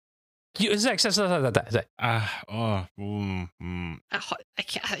Zach, Zach. I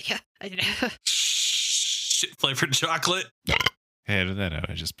can't. Shit flavored chocolate. Hey, edit that out.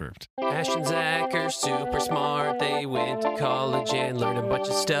 I just burped. Ash and Zach are super smart. They went to college and learned a bunch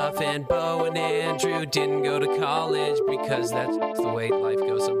of stuff. And Bo and Andrew didn't go to college because that's the way life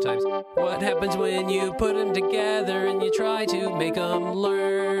goes sometimes. What happens when you put them together and you try to make them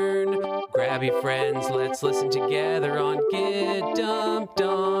learn? Grab your friends, let's listen together on Get Dumped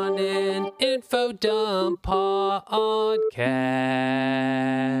on an Info Dump podcast.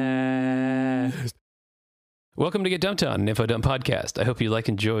 Welcome to Get Dumped on, an Info Dump podcast. I hope you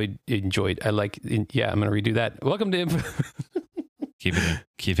enjoyed. I'm going to redo that. Welcome to Info. Keep it in.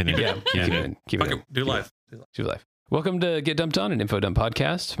 Keep it in. Yeah, keep it in. Keep it in. Do live. Do live. Welcome to Get Dumped on, an Info Dump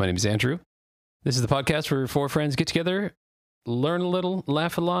podcast. My name is Andrew. This is the podcast where four friends get together, learn a little,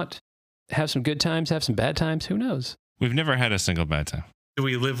 laugh a lot, have some good times, have some bad times. Who knows? We've never had a single bad time. Do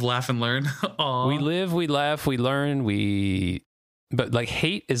we live, laugh, and learn? Aww. We live, we laugh, we learn, But like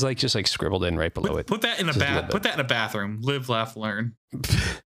hate is like just like scribbled in right below it. Put that in a Put that in a bathroom. Live, laugh, learn.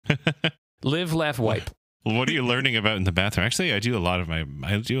 Live, laugh, wipe. What are you learning about in the bathroom? Actually, I do a lot of my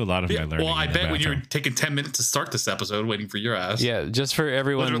learning. Well, I in the bet when bathroom. you're taking 10 minutes to start this episode, waiting for your ass. Yeah, just for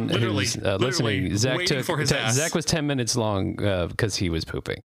everyone who's listening, Zach was 10 minutes long because he was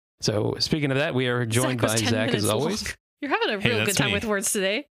pooping. So speaking of that, we are joined by Zach as always. Long. You're having a real good time with words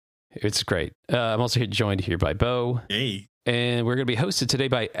today. It's great. I'm also joined here by Bo. Hey. And we're going to be hosted today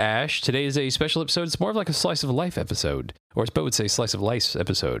by Ash. Today is a special episode. It's more of like a slice of life episode, or as Bo would say, slice of lice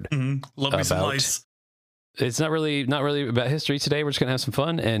episode. Mm-hmm. Love me some lice. It's not really about history today. We're just going to have some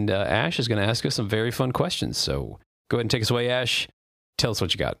fun, and Ash is going to ask us some very fun questions. So go ahead and take us away, Ash. Tell us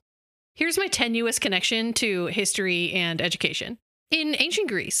what you got. Here's my tenuous connection to history and education. In ancient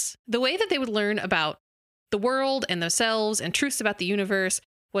Greece, the way that they would learn about the world and themselves and truths about the universe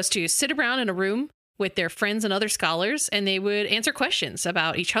was to sit around in a room with their friends and other scholars, and they would answer questions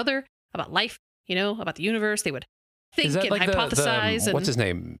about each other, about life, about the universe. They would think and like hypothesize. What's his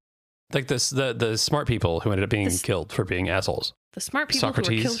name? Like the smart people who ended up being killed for being assholes. The smart people who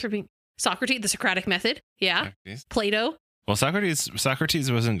were killed for being Socrates, the Socratic method. Yeah. Socrates. Plato. Well,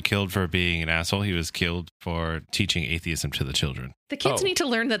 Socrates wasn't killed for being an asshole. He was killed for teaching atheism to the children. The kids need to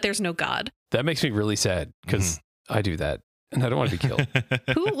learn that there's no God. That makes me really sad because I do that. And I don't want to be killed.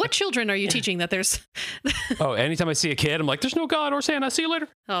 What children are you teaching that there's... Anytime I see a kid, I'm like, there's no God or Santa. See you later.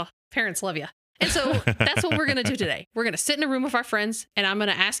 Oh, parents love you. And so that's what we're going to do today. We're going to sit in a room with our friends, and I'm going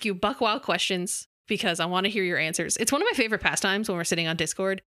to ask you buck wild questions because I want to hear your answers. It's one of my favorite pastimes when we're sitting on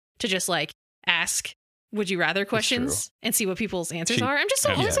Discord to just like ask would you rather questions and see what people's answers are. I'm just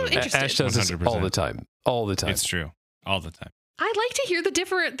so interested. Ash does this 100%. all the time. All the time. It's true. All the time. I'd like to hear the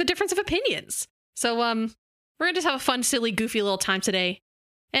difference of opinions. So we're going to just have a fun, silly, goofy little time today.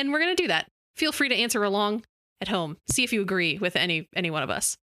 And we're going to do that. Feel free to answer along at home. See if you agree with any one of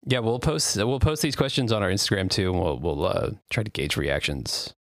us. Yeah, we'll post these questions on our Instagram too, and we'll try to gauge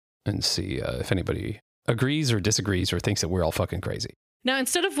reactions and see if anybody agrees or disagrees or thinks that we're all fucking crazy. Now,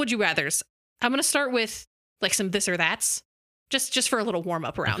 instead of would you rathers, I'm going to start with like some this or that's. Just for a little warm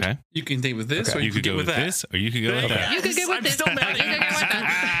up round. Okay. You can think with this, or you could go with this, or you could go with that. You could go with this.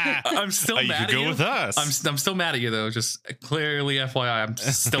 I'm still mad at you. You could go with us. I'm still mad at you though. Just clearly, FYI, I'm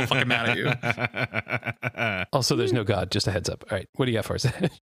still fucking mad at you. Also, there's no God. Just a heads up. All right, what do you got for us?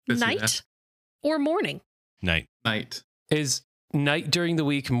 Night or morning? Night. Is night during the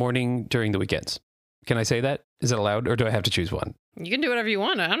week, morning during the weekends? Can I say that? Is it allowed, or do I have to choose one? You can do whatever you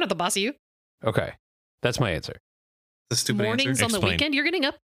want. I'm not the boss of you. Okay, that's my answer. The stupid Mornings answer. on the weekend? You're getting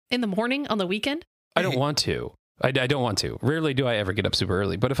up in the morning on the weekend? I don't want to. I don't want to. Rarely do I ever get up super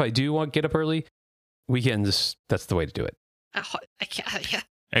early. But if I do want to get up early, weekends, that's the way to do it. I can't.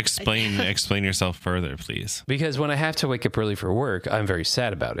 Explain yourself further, please. Because when I have to wake up early for work, I'm very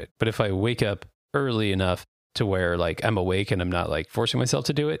sad about it. But if I wake up early enough to where like I'm awake and I'm not like forcing myself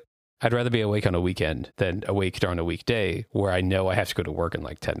to do it, I'd rather be awake on a weekend than awake during a weekday where I know I have to go to work in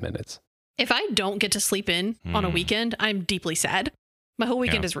like 10 minutes. If I don't get to sleep in on a weekend, I'm deeply sad. My whole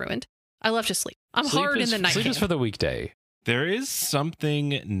weekend is ruined. I love to sleep. I'm hard in the night. Sleep is for the weekday. There is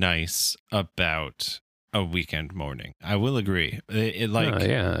something nice about a weekend morning. I will agree.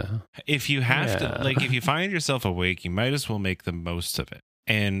 If you have to, like, if you find yourself awake, you might as well make the most of it.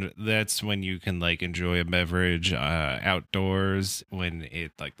 And that's when you can like enjoy a beverage outdoors when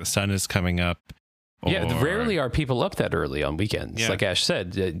the sun is coming up. Rarely are people up that early on weekends. Like Ash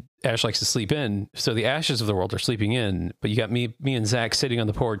said, Ash likes to sleep in. So the Ashes of the world are sleeping in. But you got me and Zach sitting on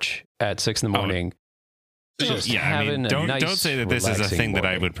the porch at 6 in the morning. Don't say that this is a thing that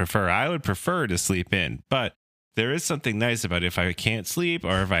I would prefer. I would prefer to sleep in. But there is something nice about if I can't sleep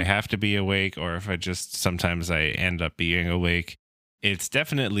or if I have to be awake or if I just sometimes I end up being awake. It's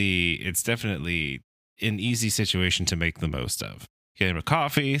definitely an easy situation to make the most of. Get him a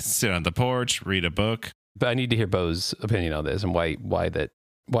coffee, sit on the porch, read a book. But I need to hear Bo's opinion on this and why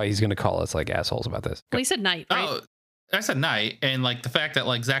he's going to call us like assholes about this. Well, he said night, right? Oh, I said night, and like the fact that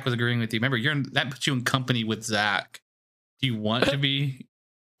like Zach was agreeing with you. Remember, that puts you in company with Zach. Do you want to be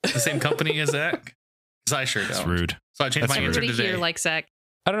the same company as Zach? Because I sure don't. That's rude. So I changed my answer Everybody today. here likes Zach.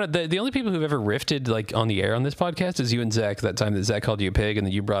 I don't know. The only people who've ever riffed like on the air on this podcast is you and Zach. That time that Zach called you a pig, and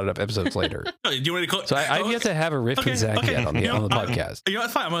then you brought it up episodes later. Do you want to call? So I've yet to have a riff with Zach yet on the podcast. You know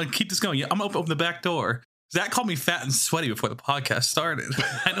what? Fine. I'm going to keep this going. I'm going to open the back door. Zach called me fat and sweaty before the podcast started.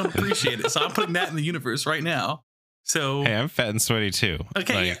 I don't appreciate it, so I'm putting that in the universe right now. So hey, I'm fat and sweaty too.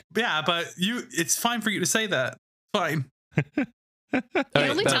 Okay, yeah, but it's fine for you to say that. Fine.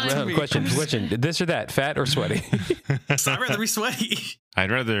 Only time- Question: this or that, fat or sweaty? So I'd rather be sweaty.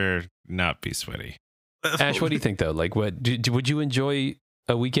 I'd rather not be sweaty. Ash, what do you think though? Like, would you enjoy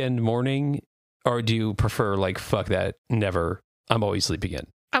a weekend morning, or do you prefer like fuck that? Never. I'm always sleeping in.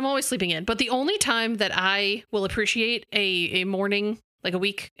 I'm always sleeping in. But the only time that I will appreciate a morning, like a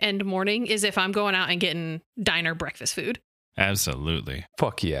weekend morning, is if I'm going out and getting diner breakfast food. Absolutely.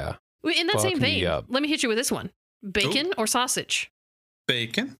 Fuck yeah. In that Fuck same me vein, up. let me hit you with this one: bacon or sausage.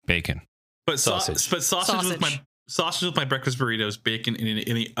 Bacon. Sausage. But sausage Sausage. with my breakfast burritos. Bacon in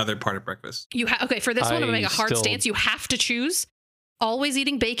any other part of breakfast. Okay, for this one, I'm gonna make a hard still- stance. You have to choose: always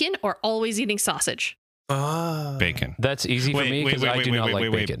eating bacon or always eating sausage. Bacon. That's easy for me because I do not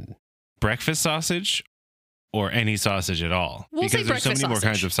like bacon. Breakfast sausage or any sausage at all? We'll say because there's so many breakfast more sausage.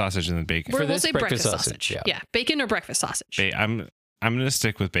 kinds of sausage than bacon. For We'll this, say breakfast breakfast sausage, sausage. yeah. Bacon or breakfast sausage. I'm going to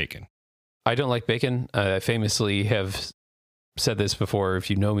stick with bacon. I don't like bacon. I famously have said this before. If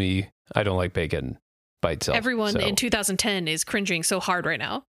you know me, I don't like bacon by itself. Everyone So, in 2010 is cringing so hard right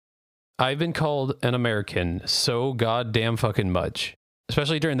now. I've been called an American so goddamn fucking much,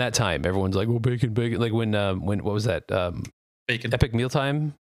 especially during that time. Everyone's like, "Well, bacon." Like when what was that? Bacon. Epic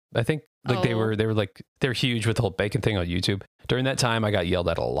Mealtime. I think like they Oh. were like they're huge with the whole bacon thing on YouTube. During that time, I got yelled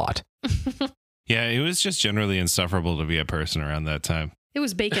at a lot. Yeah, it was just generally insufferable to be a person around that time. It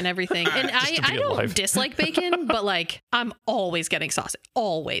was bacon everything. And Just to I be don't alive. dislike bacon, but like I'm always getting sausage.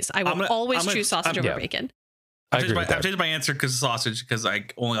 Always. I will always choose sausage over yeah. bacon. I I've agree with that. changed my answer because sausage, because I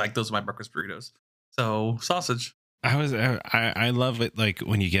only like those in my breakfast burritos. So sausage. I love it like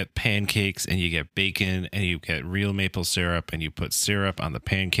when you get pancakes and you get bacon and you get real maple syrup and you put syrup on the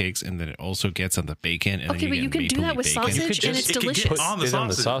pancakes and then it also gets on the bacon and Okay, then but you get can do that mapley with bacon. sausage and it's it could get delicious. on the Put it on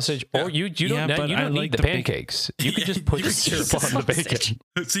the sausage. sausage, or you Yeah, don't but you I don't like need the the bacon. pancakes. You can just put You the can syrup use on the sausage.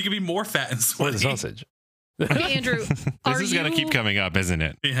 bacon So you can be more fat and or sweaty. the sausage. Okay, Andrew, This are is going to you- keep coming up, isn't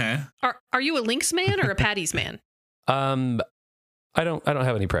it? Yeah. Are you a Lynx man or a Patty's man? I don't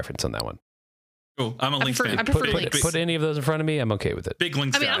have any preference on that one. Cool. I'm a Lynx fan. I prefer Put, Lynx. put any of those in front of me, I'm okay with it. Big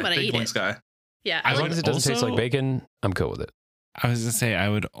Lynx I mean, guy. I'm gonna Big eat Lynx it. guy. Yeah, I As long would as it doesn't taste like also- bacon, I'm cool with it. I was going to say, I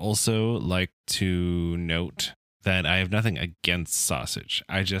would also like to note that I have nothing against sausage.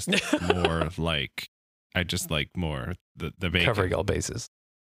 I just like more the bacon. Covering all bases.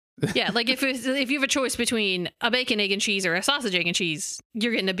 yeah. Like if you have a choice between a bacon, egg, and cheese or a sausage, egg, and cheese,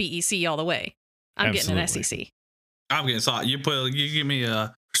 you're getting a BEC all the way. I'm getting an Absolutely. SEC. I'm getting sausage. You give me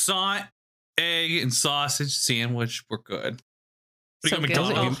a croissant, egg, and sausage sandwich. We're good. What So do you good. got,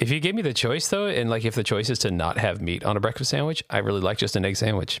 McDonald's? If you gave me the choice though, and like if the choice is to not have meat on a breakfast sandwich, I really like just an egg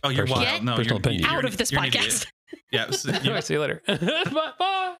sandwich. Oh, you're personally. wild. Get No, personal you're, opinion. Out of this you're an podcast. idiot. Yeah. So Anyway, see you later. Bye.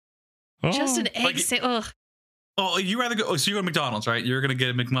 Bye. Oh, Just an egg Like- ugh. Oh, you rather go? Oh, so you go to McDonald's, right? You're gonna get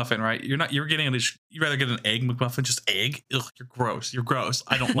a McMuffin, right? You're not. You're getting you rather get an egg McMuffin, just egg. Ugh, you're gross. You're gross.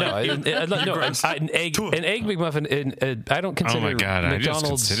 I don't No, like. you. Gross. an egg McMuffin. I don't consider oh my God, I just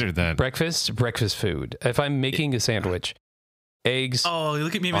McDonald's considered that. breakfast food. If I'm making a sandwich, eggs, Oh,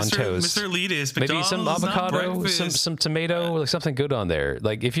 look at me, on Mr. toast. Mr. Elitist. maybe some McDonald's is not avocado, breakfast. some tomato, like something good on there.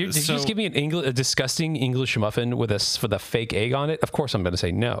 Like if you So- just give me a disgusting English muffin with a fake egg on it, of course I'm going to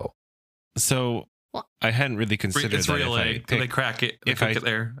say no. So Well- I hadn't really considered It's that real egg. They crack it. They if cook I- it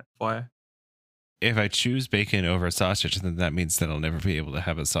there. Why? if I choose bacon over sausage, then that means that I'll never be able to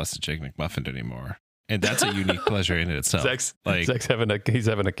have a sausage egg McMuffin anymore. And that's a unique pleasure in itself. Zach's like- he's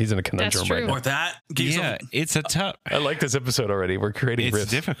in a conundrum true. right now. Or that? Yeah, it's a tough. I like this episode already. We're creating It's riffs.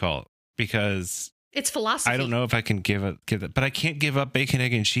 difficult because It's philosophy. I don't know if I can give that, but I can't give up bacon,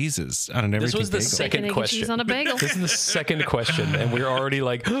 egg, and cheeses on an everything was the bagel. second Bacon, egg, and question. cheese on a bagel. This is the second question, and we're already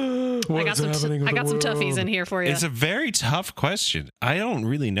like, I got some toughies in here for you. It's a very tough question. I don't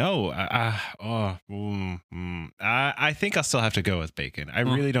really know. I think I'll still have to go with bacon. I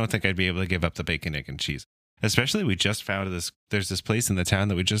really don't think I'd be able to give up the bacon, egg, and cheese. Especially, we just found there's this place in the town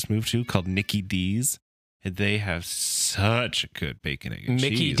that we just moved to called Nicky D's. And they have such good bacon, egg, and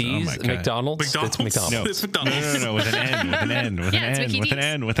Mickey cheese. D's, Oh my God. McDonald's. It's McDonald's. No, It's McDonald's. No, with an N, with an N, with Yeah, an it's N, Mickey with an D's.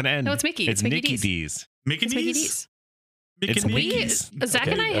 N, with an N. No, it's Mickey. It's Mickey Nicky D's. D's. Mickey It's Mickey D's? D's. It's Mickey's. Zach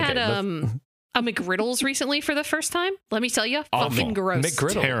and I had a McGriddles recently for the first time. Let me tell you, Awful. fucking gross.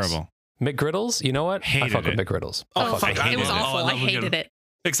 McGriddles. Terrible. McGriddles, you know what? I Hated fuck with it. McGriddles. Oh, I fuck fuck, with It was Oh, awful. I I love hated McGriddles. it.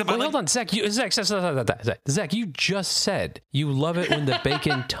 Except Wait, I like, hold on, Zach, you just said you love it when the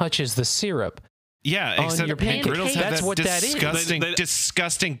bacon touches the syrup. Yeah, On except your McGriddles pancake. have That's that what that is.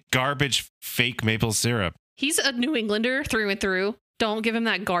 disgusting garbage fake maple syrup. He's a New Englander through and through. Don't give him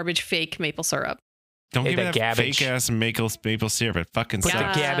that garbage fake maple syrup. Don't Hey, give me that that gabbage. fake ass maple syrup. It fucking Put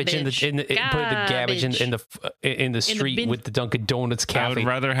sucks. the gabbage in the put the gabbage in the street bin. with the Dunkin' Donuts I cafe. would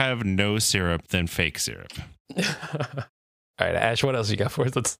rather have no syrup than fake syrup. All right, Ash, what else you got for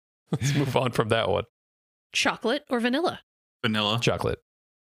us? Let's move on from that one. Chocolate or vanilla? vanilla. Chocolate.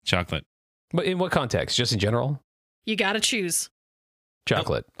 Chocolate. But in what context? Just in general? You gotta choose.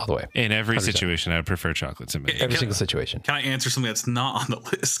 Chocolate all the way. In every 100%. situation, I would prefer chocolate to me. Every single situation. Can I answer something that's not on the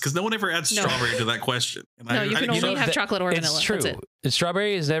list? Because no one ever adds No. strawberry to that question. And No, you can only know, have that- chocolate or vanilla. It's true. That's it.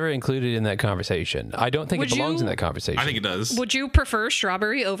 Strawberry is never included in that conversation. I don't think Would it belongs you- in that conversation. I think it does. Would you prefer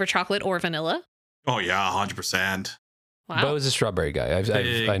strawberry over chocolate or vanilla? Oh yeah, 100%. Wow. Bo is a strawberry guy. I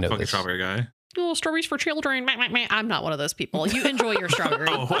know fucking this. strawberry guy. Oh, strawberries for children. Meh, meh, meh. I'm not one of those people. You enjoy your strawberry.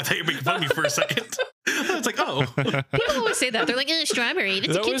 Oh, I thought you were making fun of me for a second. It's like, oh, People always say that. They're like, strawberry. It's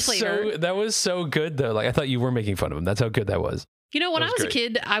a That kid's was flavor. that was so good though. Like I thought you were making fun of him. That's how good that was. You know, when That I was was a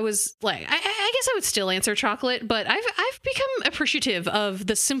kid, I was like, I guess I would still answer chocolate, but I've become appreciative of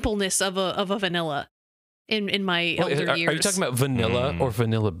the simpleness of a vanilla in my Well, elder are years. you talking about vanilla or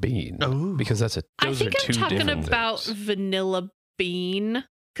vanilla bean? Ooh. Because those I are think two I'm talking different about things. vanilla bean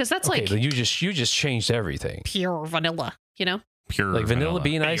because that's Okay, like but you just changed everything. pure vanilla. You know? Pure Like vanilla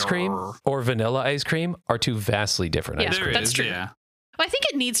bean ice cream Pure. or vanilla ice cream are two vastly different Yeah, ice there creams. that's is, true. yeah. I think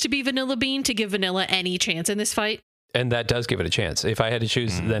it needs to be vanilla bean to give vanilla any chance in this fight. And that does give it a chance. If I had to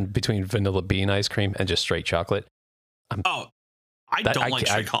choose then between vanilla bean ice cream and just straight chocolate, Oh, I don't like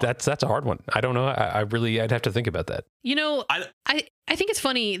straight chocolate. that's a hard one. I don't know. I'd have to think about that. You know, I- I think it's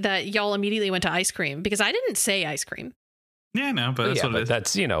funny that y'all immediately went to ice cream because I didn't say ice cream. Yeah, no, but that's yeah, what it but is.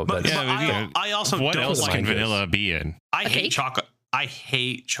 that's But, that's Yeah, but but yeah. I also What don't else like can mine vanilla be in? I A hate cake? chocolate. I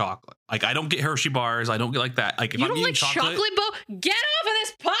hate chocolate. Like I don't get Hershey bars. I don't get like that. Like if You I'm don't eating like chocolate, Bo? Get off of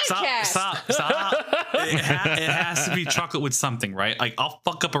this podcast. Stop. It has to be chocolate with something, right? Like I'll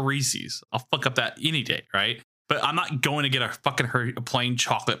fuck up a Reese's. I'll fuck up that any day, right? But I'm not going to get a fucking a plain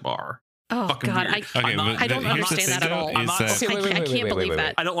chocolate bar. Oh Fucking God, weird. I I'm not- I don't here's the understand thing, that at though, all. I'm not- is that- Okay, I can't believe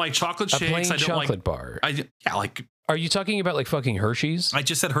that. I don't like chocolate a shakes. plain I don't chocolate like. bar. Yeah, like Are you talking about like fucking Hershey's? I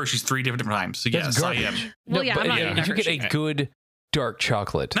just said Hershey's 3 different times. So That's yes, I am. garbage. Well, yeah, but I'm not eating a if you get a Hershey. good dark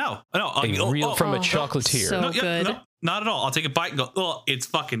chocolate, No. a real from a chocolatier. so No, good. no, not at all. I'll take a bite and go, oh, it's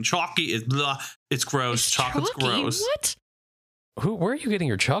fucking chalky. It's blah. It's gross. It's Chocolate's chalky? gross. What? Where are you getting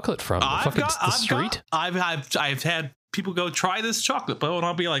your chocolate from? The street? I've had people go try this chocolate, but and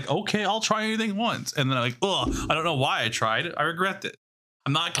I'll be like, okay, I'll try anything once, and then I'm like, oh, I don't know why I tried it. I regret it.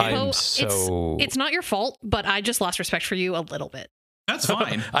 I'm not kidding. I'm Well, so. It's not your fault, but I just lost respect for you a little bit. That's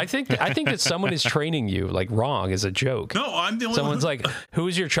fine. I think that someone is training you like wrong as a joke. No, I'm the only Someone's one. like,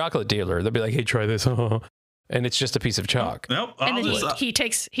 "Who's your chocolate dealer?" They'll be like, "Hey, try this," and it's just a piece of chalk. Nope. And I'll then just, he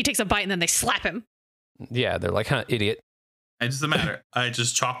takes a bite and then they slap him. Yeah, they're like, "Huh, idiot." it doesn't matter.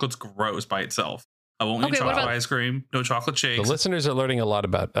 Chocolate's gross by itself. I won't eat Okay, what chocolate about- ice cream. No chocolate The shakes. listeners are learning a lot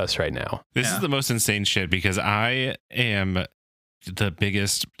about us right now. This Yeah. is the most insane shit because I am the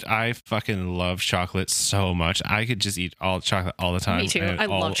biggest. I fucking love chocolate so much. I could just eat all chocolate all the time. Me too. and I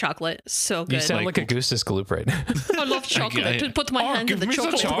all- love chocolate. So You good. sound Like- like Augustus Gloop right now. I love chocolate. I- Put my Oh, hand in give the me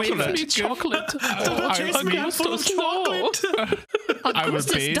some chocolate. chocolate. wafer. Give me chocolate. Don't chase me full of chocolate. I would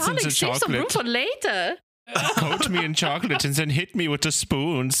Augustus, bathe darling, into save some room chocolate. for later. Coat me in chocolate and then hit me with a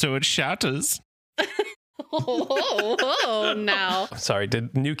spoon so it shatters. Oh, now. Sorry,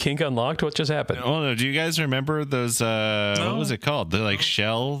 did new kink unlocked? What just happened? Oh no! Do you guys remember those? What was it called? The like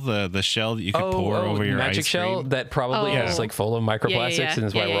shell, the shell that you could pour over your magic ice shell cream. that probably Oh. is like full of microplastics Yeah. and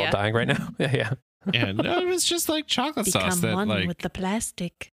is why Yeah, we're all yeah. dying right now. Yeah. Yeah, no, it was just like chocolate sauce that like. the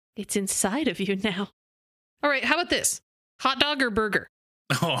plastic. It's inside of you now. All right, how about this? Hot dog or burger?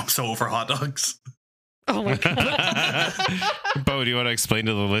 Oh, I'm so over hot dogs. Oh my god. Bo, do you want to explain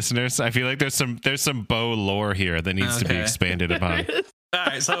to the listeners? I feel like there's some Bo lore here that needs to be Okay. expanded upon. All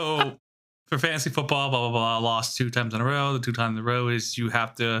right, so for fantasy football, blah blah blah, lost 2 times in a row. The 2 times in a row is you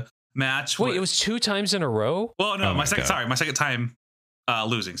have to match. Wait, what- it was 2 times in a row? Well, no, Oh my my second. God. Sorry, my second time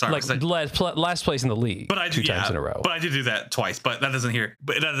Losing. Sorry, like last place in the league. But I did, 2 times in a row. But I did do that twice. But that doesn't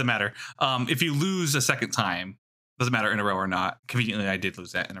But it doesn't matter. If you lose a second time, doesn't matter in a row or not. Conveniently, I did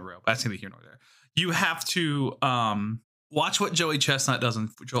lose that in a row. But that's neither here nor there. You have to watch what Joey Chestnut does on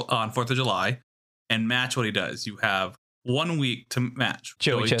 4th of July and match what he does. You have 1 week to match.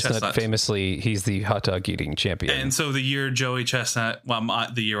 Joey Chestnut, famously, he's the hot dog eating champion. And so the year Joey Chestnut,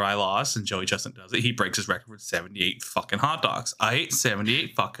 the year I lost and Joey Chestnut does it, he breaks his record with 78 fucking hot dogs. I ate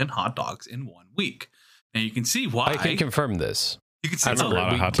 78 fucking hot dogs in 1 week. And you can see why. I can confirm this. You can see that's a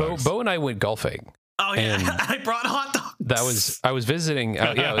lot of hot dogs. Bo and I went golfing. Oh yeah, I brought hot dogs. I was visiting.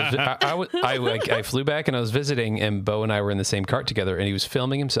 I flew back and I was visiting, and Bo and I were in the same cart together, and he was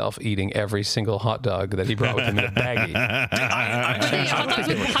filming himself eating every single hot dog that he brought with him in a baggie. Hot dogs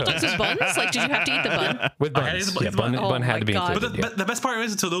with buns? Like, did you have to eat the bun? With buns. Bun had to be included. But the best part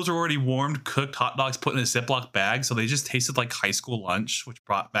is, so those were already warmed, cooked hot dogs put in a Ziploc bag, so they just tasted like high school lunch, which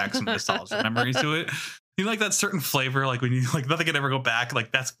brought back some nostalgia memories to it. You know, like that certain flavor, like when you like nothing can ever go back.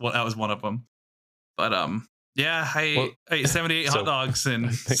 Like that was one of them. But yeah, I ate 78 hot dogs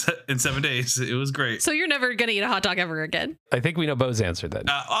in 7 days. It was great. So you're never gonna eat a hot dog ever again? I think we know Bo's answer then.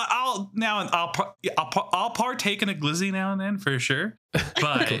 I'll partake in a glizzy now and then for sure.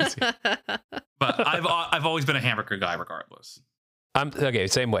 But I've always been a hamburger guy regardless. I'm okay.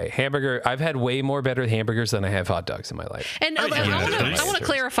 Same way. Hamburger. I've had way more better hamburgers than I have hot dogs in my life. And I want to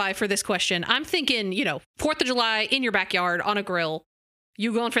clarify for this question. I'm thinking, 4th of July in your backyard on a grill.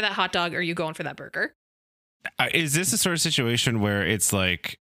 You going for that hot dog, or are you going for that burger? Is this a sort of situation where it's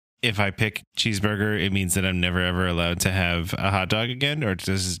like, if I pick cheeseburger, it means that I'm never ever allowed to have a hot dog again, or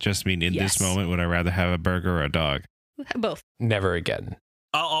does it just mean in this moment would I rather have a burger or a dog? Both. Never again.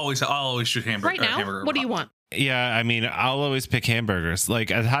 I'll always shoot hamburger. Right now, hamburger what do you want? Yeah, I mean, I'll always pick hamburgers. Like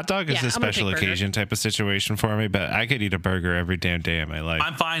a hot dog is a special occasion type of situation for me, but I could eat a burger every damn day of my life.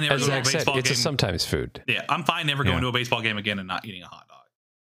 I'm fine never going to a baseball game. It's a sometimes food. Yeah, I'm fine never going to a baseball game again and not eating a hot dog.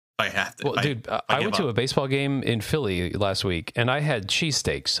 I have to. Well, dude, I went to a baseball game in Philly last week, and I had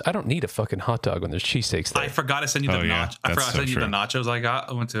cheesesteaks. I don't need a fucking hot dog when there's cheesesteaks there. I forgot to send you the nachos. I forgot to send you the nachos I got.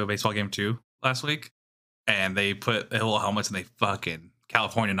 I went to a baseball game too last week, and they put the little helmets and they fucking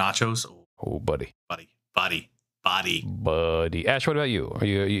California nachos. Oh, buddy. Ash, what about you? Are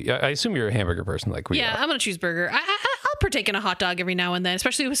you? I assume you're a hamburger person, like we are. I'm gonna choose burger. I'll partake in a hot dog every now and then,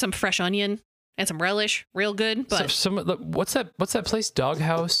 especially with some fresh onion and some relish. Real good. But what's that place?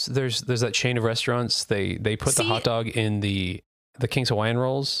 Doghouse. There's that chain of restaurants. They put the hot dog in the King's Hawaiian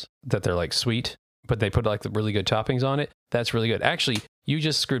rolls that they're like sweet, but they put like the really good toppings on it. That's really good. Actually, you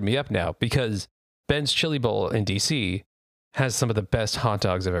just screwed me up now, because Ben's Chili Bowl in DC has some of the best hot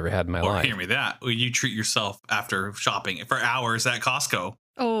dogs I've ever had in my life. Hear me that. You treat yourself after shopping for hours at Costco.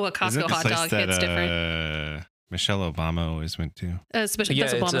 Oh, a Costco hot dog hits different. Michelle Obama always went to. Especially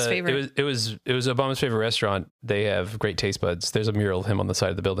that's Obama's favorite. It was Obama's favorite restaurant. They have great taste buds. There's a mural of him on the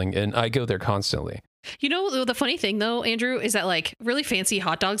side of the building, and I go there constantly. You know, the funny thing though, Andrew, is that like really fancy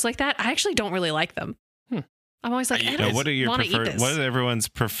hot dogs like that, I actually don't really like them. I'm always like, I don't want to eat this. What is everyone's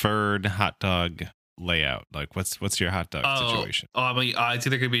preferred hot dog layout? Like, what's your hot dog situation? I mean, it's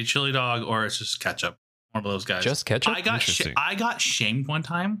either gonna be a chili dog or it's just ketchup. One of those guys. Just ketchup. I got shamed one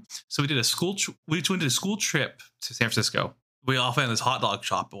time. So we did a school. We went to a school trip to San Francisco. We all found this hot dog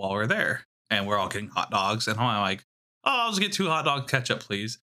shop while we were there, and we're all getting hot dogs. And I'm like, I'll just get 2 hot dog ketchup,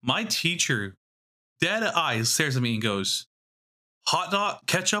 please. My teacher, dead eyes, stares at me and goes, "Hot dog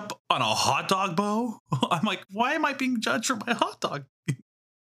ketchup on a hot dog, Bo?" I'm like, why am I being judged for my hot dog?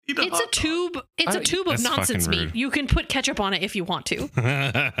 It's a tube. It's a tube of nonsense meat. You can put ketchup on it if you want to.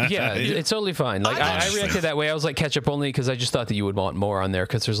 Yeah, it's totally fine. Like I reacted that way. I was like ketchup only because I just thought that you would want more on there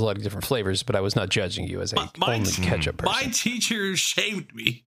because there's a lot of different flavors. But I was not judging you as a only ketchup person. My teacher shamed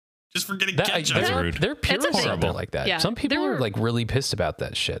me just for getting ketchup. That's rude. They're pure horrible like that. Yeah, some people are like really pissed about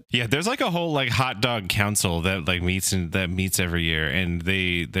that shit. Yeah, there's like a whole like hot dog council that like meets every year, and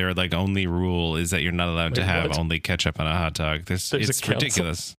their like only rule is that you're not allowed to have only ketchup on a hot dog. It's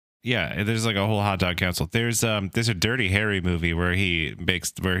ridiculous. Yeah, there's like a whole hot dog council. There's a Dirty Harry movie where he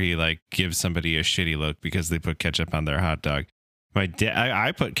like gives somebody a shitty look because they put ketchup on their hot dog. My dad,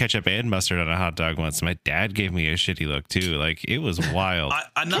 I put ketchup and mustard on a hot dog once. My dad gave me a shitty look too. Like it was wild.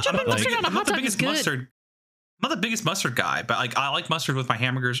 I'm not the biggest mustard guy, but like I like mustard with my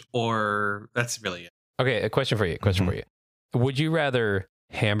hamburgers. Or that's really it. Okay, a question for you. For you. Would you rather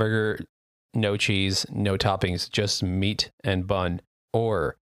hamburger, no cheese, no toppings, just meat and bun,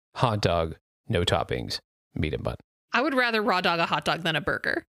 or hot dog, no toppings, meat and bun? I would rather raw dog a hot dog than a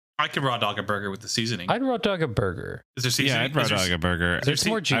burger. I could raw dog a burger with the seasoning. I'd raw dog a burger. Is there seasoning? Yeah, I'd raw dog a burger. It's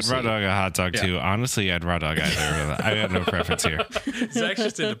more juicy. I'd raw dog a hot dog too. Honestly, I'd raw dog either. I got no preference here. Zach's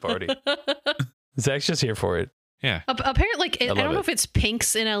just in the party. Zach's just here for it. Yeah. Apparently, like, I don't know it. if it's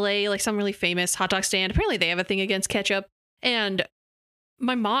Pink's in LA, like some really famous hot dog stand. Apparently, they have a thing against ketchup. And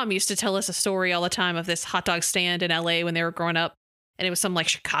my mom used to tell us a story all the time of this hot dog stand in LA when they were growing up. And it was some like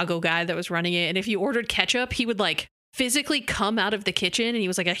Chicago guy that was running it. And if you ordered ketchup, he would like physically come out of the kitchen, and he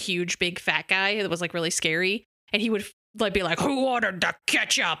was like a huge, big, fat guy that was like really scary. And he would like be like, "Who ordered the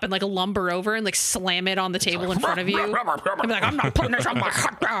ketchup?" and like lumber over and like slam it on the table in front of you. And be like, "I'm not putting this on my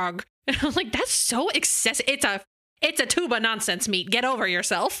hot dog." And I'm like, that's so excessive. It's a tube of nonsense meat. Get over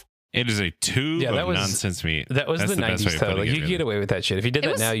yourself. It is a tube of nonsense meat. That was That's the 90s, though. Like, you could get away with that shit. If you did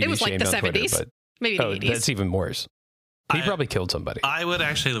that now, you'd be shamed on Twitter. But maybe the 80s. That's even worse. He probably killed somebody. I would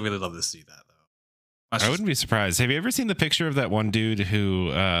actually really love to see that, though. I wouldn't be surprised. Have you ever seen the picture of that one dude who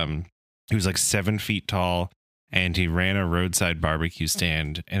was like 7 feet tall, and he ran a roadside barbecue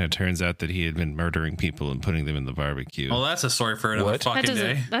stand, and it turns out that he had been murdering people and putting them in the barbecue? Well, that's a story for another fucking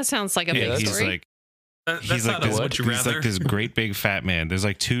day. That sounds like a big he's story. Like, that's he's not like this, Would You he's Rather. like this great big fat man. There's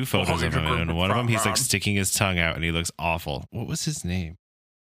like 2 photos of him, and one of them he's like sticking his tongue out, and he looks awful. What was his name?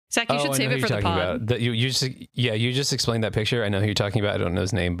 Zach, you should save it for the pod. You just explained that picture. I know who you're talking about. I don't know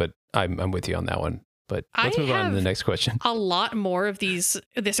his name, but I'm with you on that one. But let's move on to the next question. A lot more of this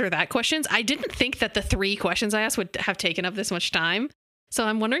or that questions. I didn't think that the 3 questions I asked would have taken up this much time. So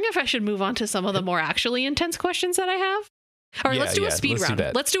I'm wondering if I should move on to some of the more actually intense questions that I have. All right, let's do a speed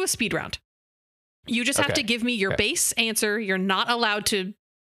round. Let's do a speed round. You just have to give me your base answer. You're not allowed to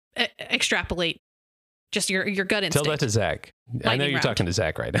extrapolate. Just your gut instinct. Tell that to Zach. I know you're talking to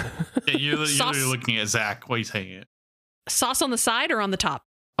Zach right now. Yeah, you're looking at Zach. What are you saying it? Sauce on the side or on the top?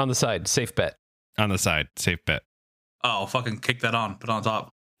 On the side. Safe bet. On the side. Safe bet. Oh, fucking kick that on. Put it on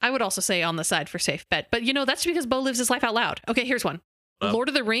top. I would also say on the side for safe bet. But, that's because Bo lives his life out loud. Okay, here's one. Lord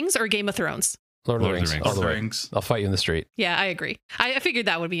of the Rings or Game of Thrones? Lord of the Rings. All the way. I'll fight you in the street. Yeah, I agree. I figured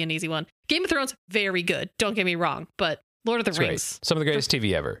that would be an easy one. Game of Thrones, very good. Don't get me wrong. But Lord of the Rings. Great. Some of the greatest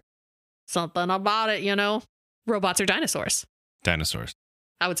TV ever. Something about it, Robots or dinosaurs? Dinosaurs.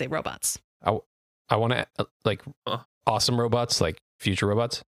 I would say robots. I want to awesome robots, like future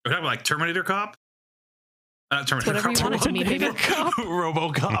robots. We're talking like Terminator Cop? Terminator Whatever Cop. you want it to be, baby.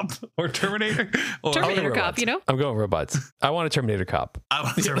 RoboCop or Terminator. Or Terminator Cop, I'm going robots. I want a Terminator Cop. I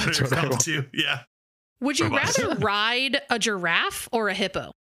want a Terminator Cop too. Yeah. Would you rather ride a giraffe or a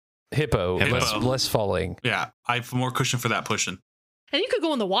hippo? Hippo. Less falling. Yeah. I have more cushion for that pushing. And you could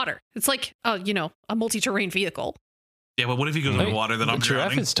go in the water. It's like, a multi-terrain vehicle. Yeah, but what if you go in the water that I'm drowning? A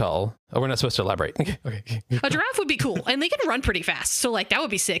giraffe is tall. Oh, we're not supposed to elaborate. Okay. A giraffe would be cool. And they can run pretty fast. So, that would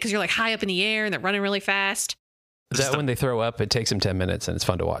be sick because you're, high up in the air and they're running really fast. Is that when they throw up, it takes them 10 minutes and it's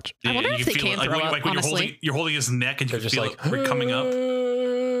fun to watch? I wonder if they can throw up, when honestly. you're holding his neck and you feel it coming up.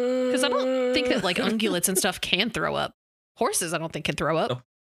 Because I don't think that, ungulates and stuff can throw up. Horses, I don't think, can throw up. Oh.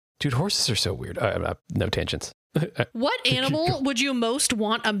 Dude, horses are so weird. No tangents. What animal would you most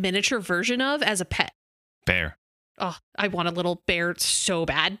want a miniature version of as a pet? Bear. Oh, I want a little bear so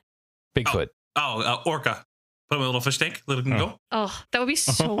bad. Bigfoot. Orca. Put him in a little fish tank. Let him go. Oh, that would be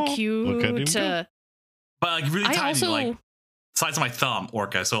so cute. But really tiny, size of my thumb,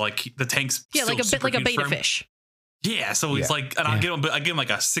 orca. So the tank's like a beta fish. Yeah, so he's I give him like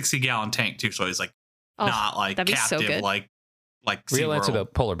a 60-gallon tank too. So he's not captive so good. like Real answer though,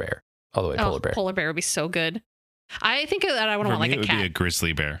 polar bear. All the way, polar bear. Polar bear would be so good. I think that I would want like a cat. It would be a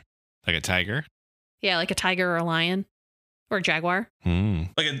grizzly bear, like a tiger. Yeah, like a tiger or a lion or a jaguar.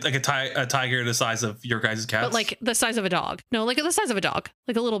 Like a tiger the size of your guys' cats. But like the size of a dog. No, like the size of a dog,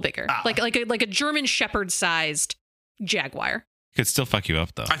 like a little bigger, like a German Shepherd sized jaguar. Could still fuck you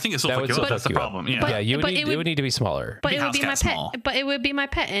up though. I think it still fuck you up. That's the problem. Yeah, it would need to be smaller. But it would be my pet. But it would be my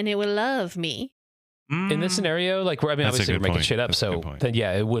pet, and it would love me. In this scenario, obviously we're making shit up, so then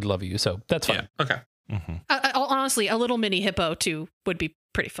it would love you. So that's fine. Yeah. Okay. Mm-hmm. Honestly, a little mini hippo too would be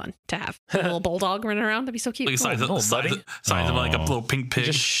pretty fun to have. A little bulldog running around, that'd be so cute. Like size of like a little pink pig.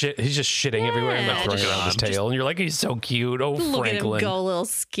 He's just shitting everywhere and throwing around his tail, and you're like, he's so cute. Oh, look Franklin, at him go, little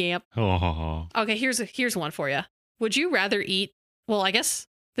scamp. Oh. Okay, here's one for you. Would you rather eat? Well, I guess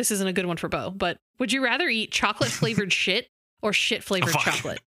this isn't a good one for Bo, but would you rather eat chocolate flavored shit or shit flavored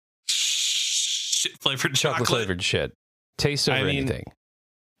chocolate? Shit flavored chocolate. Flavored shit. Taste over anything.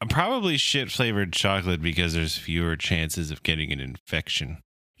 Probably shit flavored chocolate because there's fewer chances of getting an infection.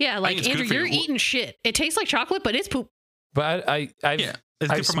 Yeah, Andrew, you're eating shit. It tastes like chocolate, but it's poop. But I've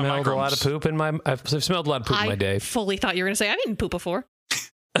smelled a lot of poop in my. I've smelled a lot of poop in my day. Fully thought you were going to say I've eaten poop before.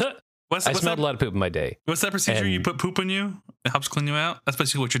 I smelled a lot of poop in my day. What's that procedure? You put poop in you? It helps clean you out? That's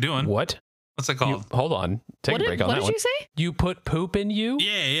basically what you're doing. What? What's that called? Hold on. Take a break on that one. What did you say? You put poop in you?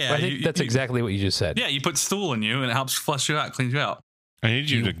 Yeah. I think that's exactly what you just said. Yeah, you put stool in you and it helps flush you out, cleans you out. I need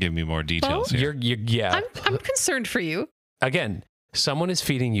you to give me more details here. I'm concerned for you. Again, someone is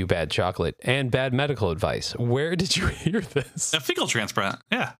feeding you bad chocolate and bad medical advice. Where did you hear this? A fecal transplant.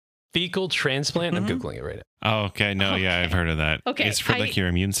 Yeah. Fecal transplant? I'm Googling it right now. Oh, okay. No, yeah, I've heard of that. Okay. It's for like your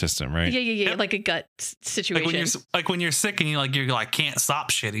immune system, right? Yeah. Like a gut situation. Like when you're sick and you're can't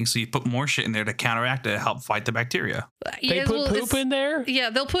stop shitting, so you put more shit in there to counteract it to help fight the bacteria. They put poop in there? Yeah,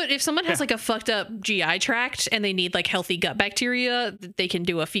 they'll put, if someone has like a fucked up GI tract and they need like healthy gut bacteria, they can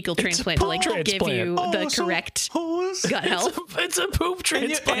do a fecal transplant to like give you the correct gut health. It's a poop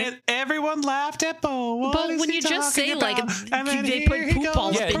transplant. And everyone laughed at Bo. But when you just say like they put poop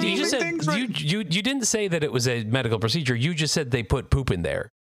balls in you, you didn't say that it was a medical procedure. You just said they put poop in there.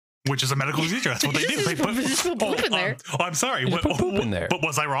 Which is a medical procedure. That's what they do. They put poop in there. I'm sorry. Put poop in there. But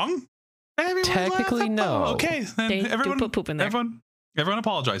was I wrong? Technically, no. Okay, then everyone put poop in there. Everyone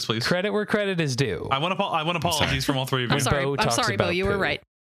apologize, please. Credit where credit is due. I want apologies from all three of you. I'm sorry, Bo. You were right.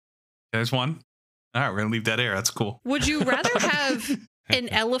 There's one. All right, we're gonna leave dead air. That's cool. Would you rather have an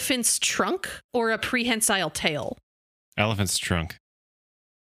elephant's trunk or a prehensile tail? Elephant's trunk.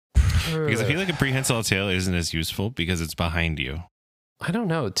 Because I feel like a prehensile tail isn't as useful because it's behind you. I don't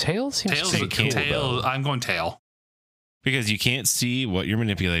know. Tail seems pretty cool. I'm going tail. Because you can't see what you're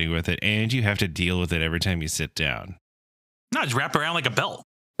manipulating with it, and you have to deal with it every time you sit down. No, just wrap around like a belt.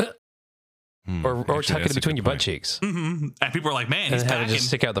 Or tuck it between your butt cheeks. Mm-hmm. And people are like, man, he's and have back. it just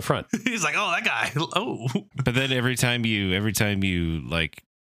stick out the front. He's like, oh, that guy. Oh. But then every time you like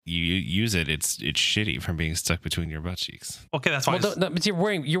you use it, it's shitty from being stuck between your butt cheeks. Okay, that's fine. Well, but you're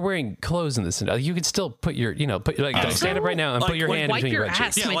wearing clothes in this. You can still put your stand up right now and put your hand between your butt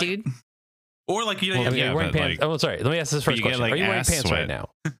cheeks. Wipe your ass, my dude. Or like you're wearing pants. Sorry. Let me ask this first question. Are you wearing pants right now?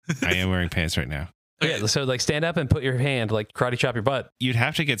 I am wearing pants right now. Yeah. So stand up and put your hand karate chop your butt. You'd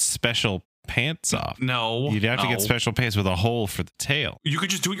have to get special pants off. No. You'd have to get special pants with a hole for the tail. You could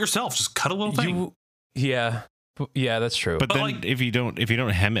just do it yourself. Just cut a little thing. Yeah, that's true. But then if you don't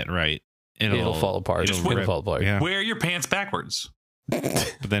hem it right, it'll fall apart. It'll fall apart. Yeah. Wear your pants backwards.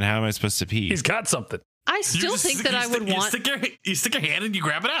 But then how am I supposed to pee? He's got something. I still think that I would want. You stick your hand and you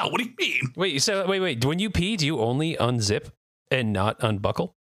grab it out. What do you mean? Wait. When you pee, do you only unzip and not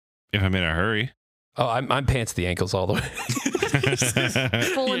unbuckle? If I'm in a hurry. Oh, I'm pants the ankles all the way.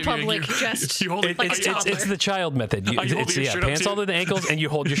 Full in public, just it's the child method. Pants all the way to the ankles, and you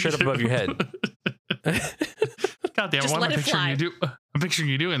hold your shirt up above your head. God damn! I'm picturing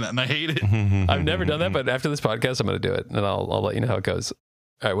you doing that, and I hate it. I've never done that, but after this podcast, I'm going to do it, and I'll let you know how it goes.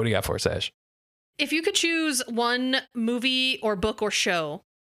 All right, what do you got for us, Ash? If you could choose one movie or book or show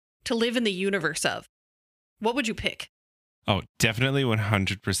to live in the universe of, what would you pick? Oh, definitely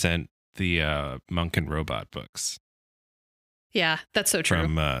 100% the Monk and Robot books. Yeah, that's so true.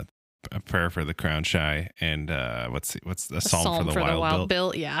 From A Prayer for the Crown Shy and what's the Psalm for the Wild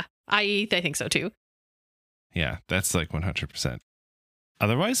Bill? Yeah, I think so too. Yeah, that's like 100%.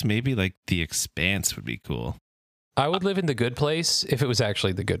 Otherwise, maybe like The Expanse would be cool. I would live in The Good Place if it was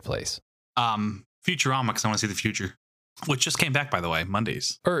actually The Good Place. Futurama, because I want to see the future, which just came back, by the way,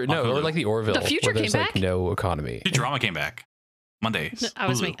 Mondays. Or like the Orville. The future came back? No economy. Futurama came back Mondays. No, I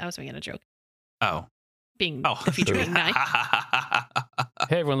was making a joke. Oh. The future being nice.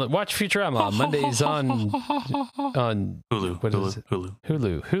 Hey everyone, watch Futurama Mondays on Hulu. What is it?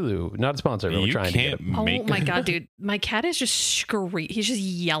 Hulu. Not a sponsor, but we're trying to get it. Oh my god, dude! My cat is just He's just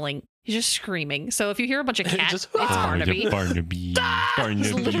yelling. He's just screaming. So if you hear a bunch of cats, it's Barnaby. Barnaby.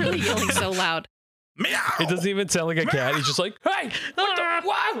 He's literally yelling so loud. Meow. It doesn't even sound like a cat. He's just like, hey,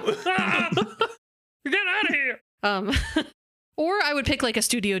 wow, get out of here. Or I would pick like a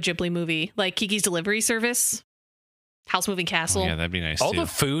Studio Ghibli movie, like Kiki's Delivery Service, House Moving Castle. Oh, yeah, that'd be nice. All the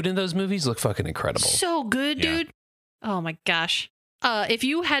food in those movies look fucking incredible. So good, dude. Oh my gosh. If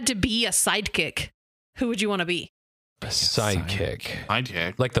you had to be a sidekick, who would you want to be? A sidekick.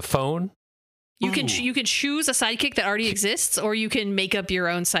 Sidekick. Like the phone? You can choose a sidekick that already exists, or you can make up your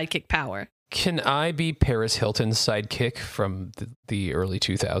own sidekick power. Can I be Paris Hilton's sidekick from the early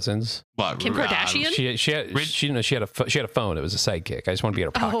 2000s? What, Kim Kardashian? She had a phone. It was a sidekick. I just want to be in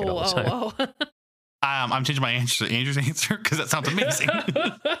her pocket all the time. I'm changing my answer to Andrew's answer because that sounds amazing.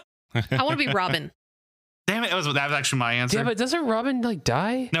 I want to be Robin. Damn it! That was actually my answer. Yeah, but doesn't Robin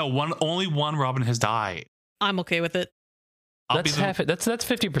die? No, only one Robin has died. I'm okay with it. That's half it. That's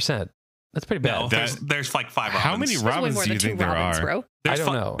 50%. That's pretty bad. No, there's like 5 Robins. How many There's way Robins more do than you 2 think there Robins, are? bro. I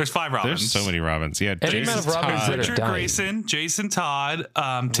don't know. There's 5 Robins. There's so many Robins. Yeah, Any amount of Robins that are Richard dying. Grayson, Jason Todd,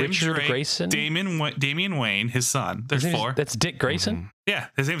 Tim Richard Drake, Grayson? Damian Wayne, his son. There's 4. That's Dick Grayson? Mhm. Yeah,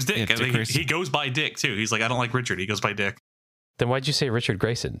 his name's Dick. Yeah, I Dick think Grayson. he goes by Dick too. He's like, I don't like Richard. He goes by Dick. Then why'd you say Richard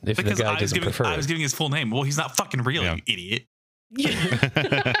Grayson if Because the guy I was doesn't prefer I was it? giving his full name. Well, he's not fucking real, Yeah. you idiot.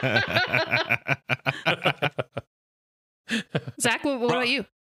 Zach, what about you?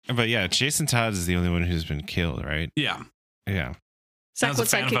 But yeah, Jason Todd is the only one who's been killed, right? Yeah. Yeah. Zach, was a what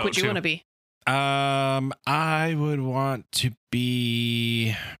fan sidekick vote, would you too. want to be? I would want to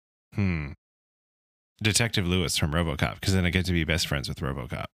be Detective Lewis from RoboCop, because then I get to be best friends with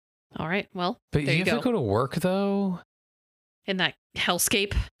RoboCop. All right. Well, But there you you have go. to go to work, though? In that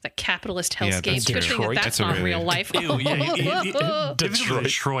hellscape, that capitalist Yeah, hellscape. that's Good thing Detroit. that's That's a not really- real life. Ew, yeah, Detroit.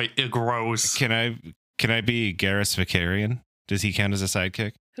 Detroit. Gross. Can I be Garrus Vakarian? Does he count as a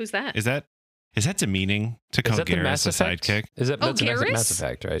sidekick? Who's that? Is that demeaning to Is call that the Garrus Mass a Effect? sidekick? Is that Oh, that's a Garrus? Mass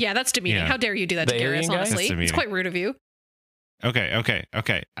Effect, right? Yeah, that's demeaning. Yeah. How dare you do that The to Garrus, alien guy? honestly? That's demeaning. It's quite rude of you. Okay. And Oh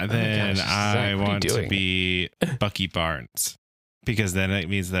my then gosh, Zach, I what are you want to doing? be Bucky Barnes, because then it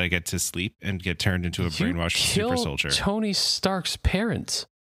means that I get to sleep and get turned into a brainwashed super killed soldier. Tony Stark's parents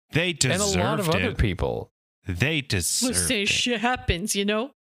They deserved and a lot of other it. people. They deserved Say it. shit happens, you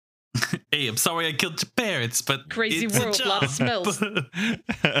know? Hey, I'm sorry I killed your parents, but Crazy it's a world, lot of job. smells.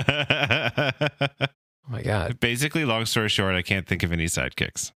 Oh my god. Basically, long story short, I can't think of any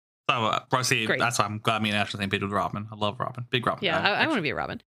sidekicks. So, proceed. Great. That's why I'm glad me and Ashley same page with Robin. I love Robin. Big Robin. Yeah, I want to be a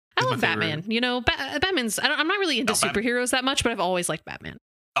Robin. I He's love my favorite. Batman. You know, Batman's. I'm not really into Oh, Batman. superheroes that much, but I've always liked Batman.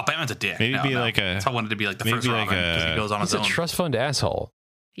 Oh, Batman's a dick. Maybe be like a- So I wanted to be like the maybe first be Robin like because he a- goes on He's his a own. trust fund asshole.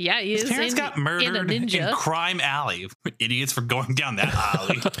 Yeah, he His is. parents got murdered in a ninja. in Crime Alley. Idiots for going down that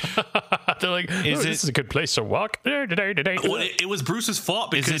alley. They're like, Is this is a good place to walk. Well, it was Bruce's fault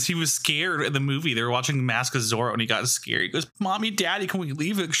because he was scared in the movie. They were watching Mask of Zorro and he got scared. He goes, Mommy, Daddy, can we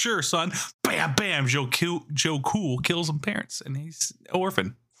leave it? Sure, son. Bam, bam. Joe Cool kills his parents and he's an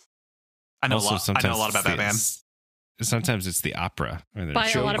orphan. I know a lot about Batman. Sometimes it's the opera. where they're By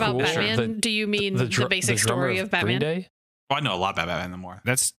a Joe lot about Cool. Batman, The- do you mean the, dr- basic drummer story of Green Batman? Day? Well, I know a lot about Batman more.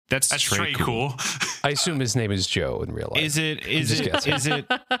 That's That's Trey Trey Cool. I assume his name is Joe in real life. Is it? just guessing. Is it?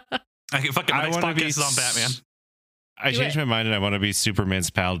 I can fucking I next wanna podcast be is on Batman. I Do changed it. my mind and I want to be Superman's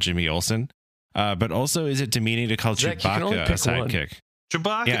pal, Jimmy Olsen. But also, is it demeaning to call Zach, you can only Chewbacca a pick one. sidekick?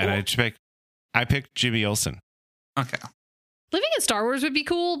 Chewbacca. Yeah, and I picked Jimmy Olsen. Okay. Living in Star Wars would be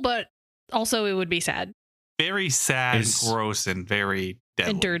cool, but also it would be sad Very sad, Is- gross, and very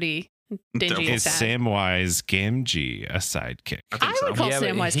deadly. and dirty, and dingy, and Is sad. Samwise Gamgee a sidekick? I think I so. would call but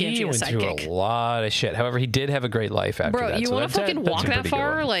Samwise he Gamgee a went through sidekick. a lot of shit. However, he did have a great life after Bro, that. you so want to that's- fucking that's walk a that pretty good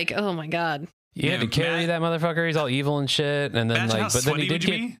far? one. Like, oh my god. He had to carry that motherfucker. He's all evil and shit. And then Imagine how like, but then sweaty would you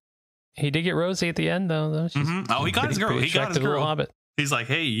be? he did get Rosie at the end though. That was just Mhm. Oh, he got his pretty- girl. pretty He got his attractive little girl. hobbit. He's like,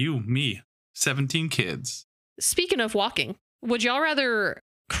 hey, you, me, 17 kids. Speaking of walking, would y'all rather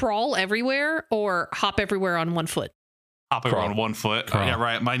crawl everywhere or hop everywhere on one foot? Hop over on 1 foot. Crawl. Yeah,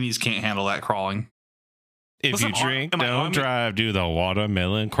 right. My knees can't handle that crawling. If Listen, you drink, am I don't army? drive. Do the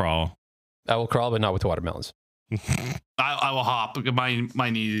watermelon crawl. I will crawl, but not with watermelons. I will hop. My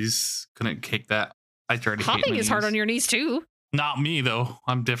knees couldn't kick that. I tried to hate Hopping my is hard knees. on your knees too. Not me though.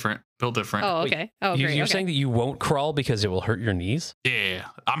 I'm different. Built different. Oh, Wait, okay. Oh, You- great. You're okay. saying that you won't crawl because it will hurt your knees? Yeah,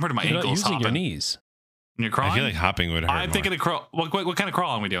 I'm hurting my You're not ankles using hopping. your knees. When you're crawling, I feel like hopping would hurt. I'm thinking of crawl. What kind of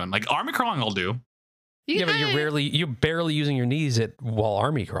crawling are we doing? Like army crawling, I'll do. Yeah, but you're barely using your knees while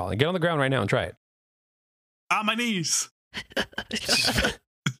army crawling. Get on the ground right now and try it. On my knees.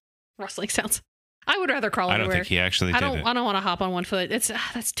 Rustling sounds. I would rather crawl I don't everywhere. think he actually did it. I don't want to hop on one foot. It's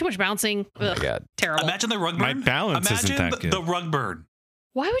that's too much bouncing. Oh my Ugh, god. terrible. Imagine the rug My burn. balance isn't Imagine that good. the rug burn.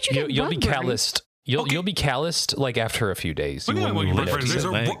 Why would you get You'll be rug burn? calloused. You'll be calloused like after a few days. What do you mean, won't rug lift. burn? There's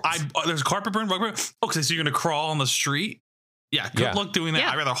legs. there's carpet burn, rug burn. Okay, so you're gonna crawl on the street. Yeah, good Yeah. luck doing that.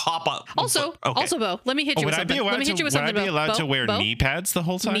 Yeah. I'd rather hop up. Also, okay. Bo, let me hit you Oh, with would I be something. allowed Let me hit you with to? something. Would I be allowed Bo, to wear Bo? knee pads the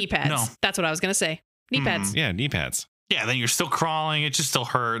whole time? Knee pads. No. That's what I was gonna say. Knee pads. Yeah, knee pads. Yeah, then you're still crawling. It just still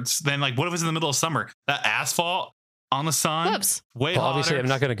hurts. Then, like, what if it's in the middle of summer? That asphalt on the sun, Gloves. way Well, obviously, hotter. I'm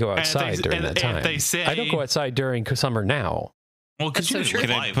not going to go And if outside they- during and that if time. they say- I don't go outside during summer now. Well, That's because you so live true.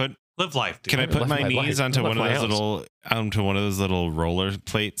 Can I life. put? Live life, dude. Can I put left my my knees life- onto left one of my those house. little roller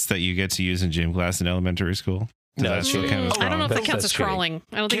plates that you get to use in gym class in elementary school? Does No, that that's still cheating. count as I don't know if crawling? that counts That's as cheating. crawling.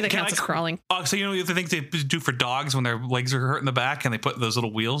 I don't think that Can counts I as crawling. Oh, so you know the things they do for dogs when their legs are hurt in the back and they put those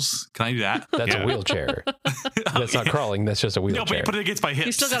little wheels? Can I do that? That's Yeah. a wheelchair. That's not crawling. That's just a No, but wheelchair. you put it against my hips.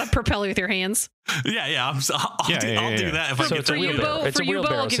 You still got to propel with your hands. Yeah. I'll Yeah, do yeah, I'll do yeah. that if So I get it's a For you, wheelbarrow. Bo, It's a I'll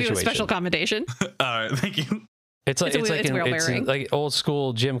wheelbarrow give you a special situation. commendation. All right, thank you. It's like like old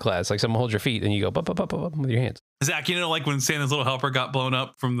school gym class. Like someone holds your feet and you go bup, bup, bup, bup, with your hands. Zach, you know, like when Santa's little helper got blown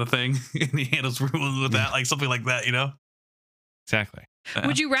up from the thing and he handles rules with that, like something like that, you know? Exactly.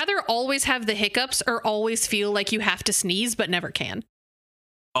 Would you rather always have the hiccups or always feel like you have to sneeze but never can?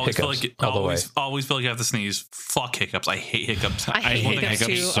 Always feel like you have to sneeze. Fuck hiccups. I hate hiccups. I hate hiccups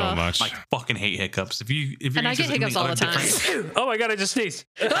too. So much. I fucking hate hiccups. If you and I get hiccups all the time. Oh my god! I just sneezed.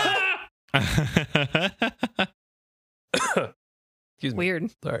 Excuse me.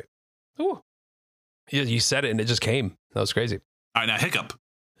 Weird. Sorry. Ooh. You said it and it just came. That was crazy. All right, now hiccup.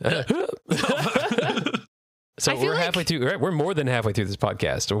 So we're halfway through, right? We're more than halfway through this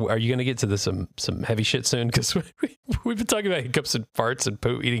podcast. Are you going to get to some heavy shit soon? Because we've been talking about hiccups and farts and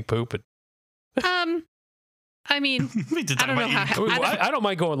poop, eating poop. And... I mean, I don't know how. I don't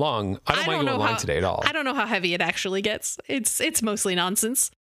mind going long. I don't mind going long today at all. I don't know how heavy it actually gets. It's mostly nonsense.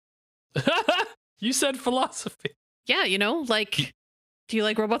 You said philosophy. Yeah, you know, like, do you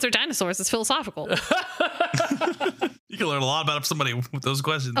like robots or dinosaurs? It's philosophical. You can learn a lot about somebody with those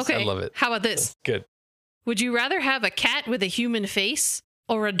questions. Okay, I love it. How about this? Good. Would you rather have a cat with a human face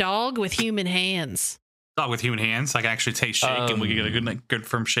or a dog with human hands? Dog with human hands. I can actually taste shake and we can get a good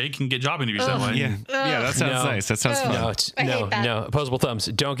firm shake and get job interviews that way. Yeah, that sounds nice. That sounds fun. No. Opposable thumbs.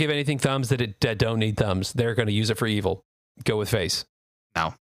 Don't give anything thumbs that don't need thumbs. They're going to use it for evil. Go with face.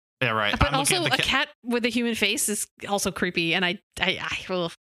 No. Yeah, right. But also, a cat with a human face is also creepy, and I yeah.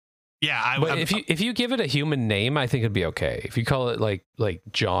 But if you give it a human name, I think it'd be okay. If you call it like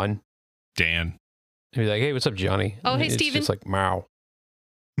John, Dan, you'd be like, hey, what's up, Johnny? Oh, hey, it's Steven. Just like meow.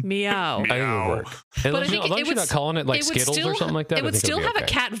 Meow. I think it would work. And as long as you're not calling it like Skittles or something like that, it would still have a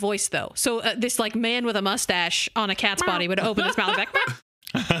cat voice though. So this like man with a mustache on a cat's body would open his mouth like.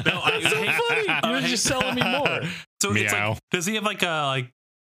 No, That's so funny. You're just selling me more. So Meow. it's like, does he have like a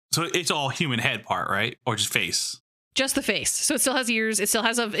So it's all human head part, right? Or just face? Just the face. So it still has ears. It still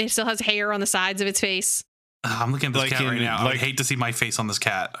has hair on the sides of its face. I'm looking at this cat right now. I would hate to see my face on this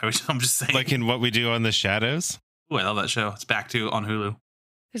cat. I'm just saying. Like in What We Do on the Shadows. Oh, I love that show. It's back to on Hulu.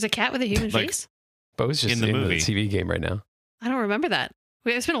 There's a cat with a human face? Bo's just in the movie. TV game right now. I don't remember that.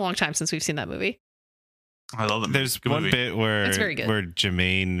 It's been a long time since we've seen that movie. I love that. There's one bit where it's very good. Where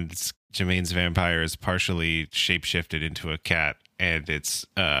Jermaine's vampire is partially shapeshifted into a cat, and it's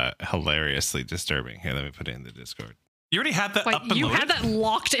hilariously disturbing. Here, let me put it in the Discord. You already had that up and you loaded? had that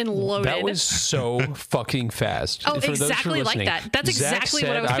locked and loaded. That was so fucking fast. Oh, exactly like that. That's exactly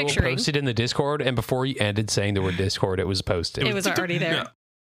what I was picturing. I will post it in the Discord, and before you ended saying the word Discord, it was posted. It was already there. Yeah.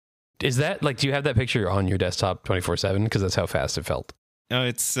 Is that like? Do you have that picture on your desktop 24/7? Because that's how fast it felt. No,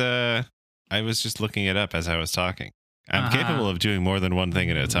 it's. I was just looking it up as I was talking. I'm capable of doing more than one thing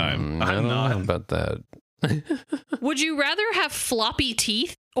at a time. I don't know about that. Would you rather have floppy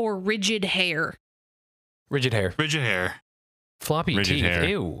teeth or rigid hair? Rigid hair. Rigid hair. Floppy rigid teeth. Hair.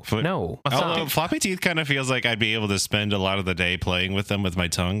 Ew. No. Although floppy teeth kind of feels like I'd be able to spend a lot of the day playing with them with my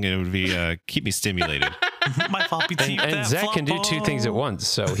tongue. It would be keep me stimulated. My floppy teeth. And Zach can do two things at once,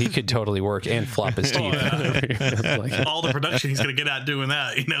 so he could totally work and flop his teeth. All the production he's gonna get out doing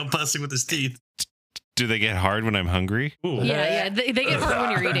that, busting with his teeth. Do they get hard when I'm hungry? Ooh. Yeah. They get hard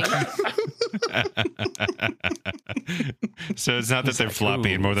when you're eating. So it's not that they're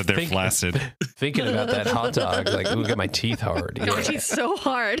floppy, more that they're flaccid. Thinking about that hot dog, like, ooh, get my teeth hard. Yeah. Your teeth so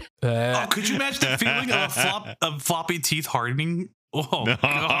hard. Could you imagine the feeling of floppy teeth hardening? Oh, God.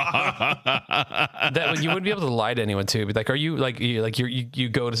 That you wouldn't be able to lie to anyone too. But like, are you you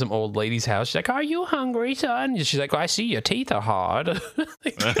go to some old lady's house? She's like, "Are you hungry, son?" She's like, "Well, I see your teeth are hard." Oh,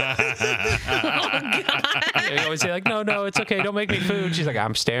 God. You always say like, "No, it's okay. Don't make me food." She's like,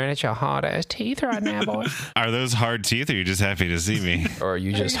 "I'm staring at your hard ass teeth right now, boy." Are those hard teeth, or are you just happy to see me? Or are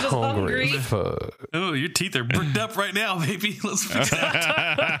you just hungry? Oh, your teeth are bricked up right now, baby. Let's fix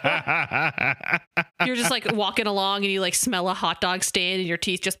that. You're just like walking along and you like smell a hot dog stand and your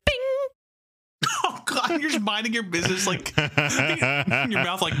teeth just ping. Oh God, you're just minding your business like in your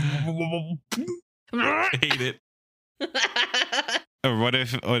mouth like I hate it. Or what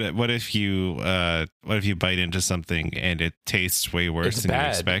if you bite into something and it tastes way worse than you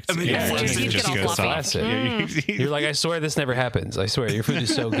expect? I mean, it just goes off. You're like, I swear this never happens. I swear your food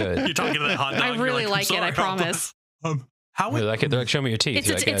is so good. You're talking to that hot dog. I really like it. I promise. How you like it? They're like, show me your teeth.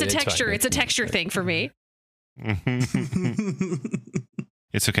 It's a texture. It's a texture thing for me.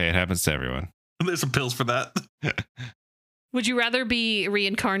 It's okay. It happens to everyone. There's some pills for that. Would you rather be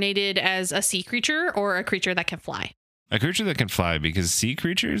reincarnated as a sea creature or a creature that can fly? A creature that can fly, because sea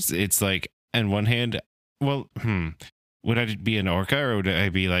creatures, it's like, on one hand, well, would I be an orca or would I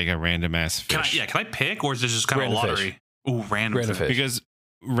be like a random ass fish? Can I pick, or is this just kind of a lottery? Ooh, random fish. Because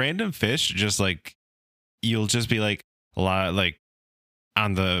random fish just like you'll just be like a lot like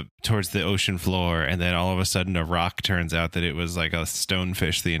on the towards the ocean floor, and then all of a sudden a rock turns out that it was like a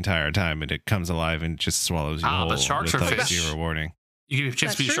stonefish the entire time, and it comes alive and just swallows you whole. But sharks with are like fish. zero warning. You give a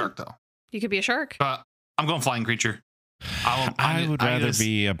chance to be That's a true. shark though. You could be a shark. But I'm going flying creature. I would rather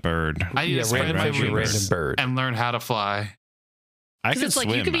be a bird. I Yeah, spread my random wings bird. and learn how to fly. I 'Cause can it's like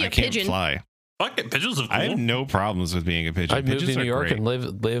swim. you could be I a can't pigeon. fly. Fuck it, pigeons are cool. I have no problems with being a pigeon. I'd move Pigeons to New are York great. and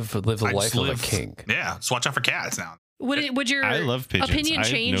live the I life just of a live- king. Yeah, just watch out for cats now. Would your I love pigeons. opinion I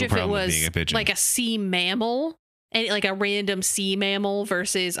have change no if it problem with was being a pigeon. like a sea mammal, and like a random sea mammal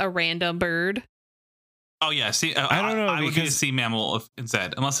versus a random bird? Oh yeah, see, I don't know, I would do because- sea mammal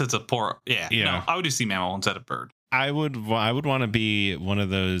instead, unless it's a poor. Yeah, Yeah. no, I would do sea mammal instead of bird. I would want to be one of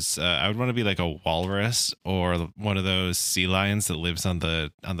those. I would want to be like a walrus or one of those sea lions that lives on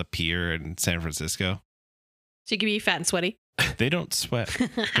the pier in San Francisco. So you could be fat and sweaty. They don't sweat;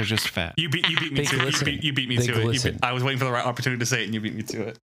 they're just fat. You beat me They to glisten. it. You beat me They to glisten. it. I was waiting for the right opportunity to say it, and you beat me to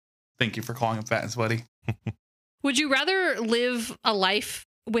it. Thank you for calling him fat and sweaty. Would you rather live a life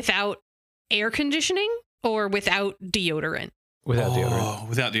without air conditioning or without deodorant? Without deodorant. Oh,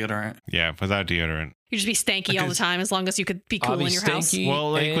 without deodorant. Yeah, without deodorant. You'd just be stanky all the Because- time as long as you could be cool I'll be in your house. stanky.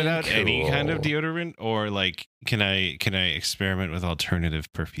 Well, like and without any kind of cool. deodorant, or like, can I experiment with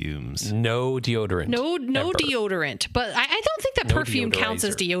alternative perfumes? No deodorant. No Ever. deodorant. But I don't think that No perfume counts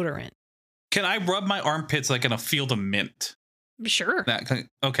as deodorizer. deodorant. Can I rub my armpits like in a field of mint? Sure.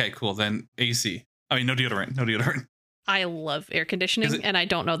 Okay, cool. Then AC. I mean, no deodorant. No deodorant. I love air Is conditioning, it- and I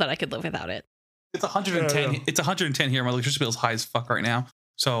don't know that I could live without it. It's 110. Yeah. It's 110 here. My electricity bill's high as fuck right now.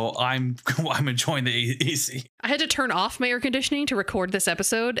 So I'm enjoying the AC. I had to turn off my air conditioning to record this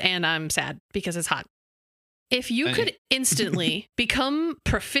episode, and I'm sad because it's hot. If you could instantly become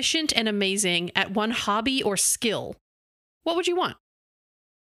proficient and amazing at one hobby or skill, what would you want?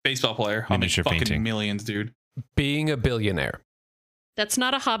 Baseball player. I'll make Miniature fucking painting. millions, dude. Being a billionaire. That's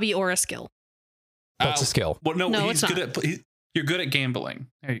not a hobby or a skill. That's a skill. Well, no, No, he's it's good at. You're good at gambling.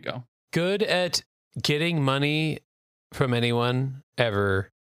 There you go. Good at getting money from anyone ever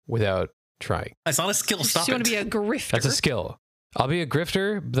without trying. That's not a skill. Stop So you want it. to be a grifter. That's a skill. I'll be a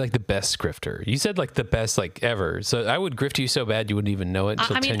grifter, but like the best grifter. You said like the best like ever. So I would grift you so bad you wouldn't even know it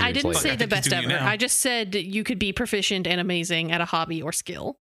until I 10 mean, years I didn't later. say I the think he's best doing it ever. now. I just said you could be proficient and amazing at a hobby or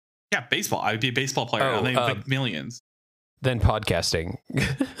skill. Yeah, baseball. I would be a baseball player. Oh, I'll make like millions. Then podcasting.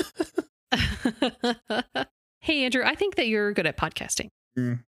 Hey, Andrew, I think that you're good at podcasting.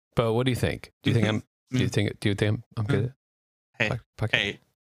 But what do you think? Do you think I'm good Hey, at podcasting? hey,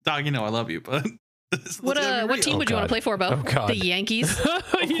 dog. You know I love you, but What team Oh, would you want God. to play for, Bo? Oh, God. The Yankees.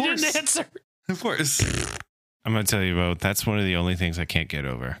 You course. didn't answer. Of course. I'm gonna tell you about. That's one of the only things I can't get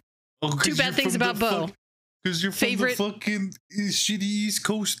over. Oh, Two bad things about Bo. Because you're from Favorite- the fucking shitty East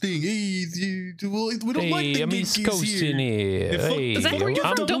Coast thing. Hey, we don't like the I'm Yankees East Coast here. in here. Yeah, fuck- Hey, Is that where you're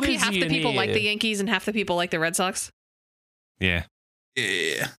I'm from? Don't half the Lizzie in people like here. the Yankees and half the people like the Red Sox? Yeah,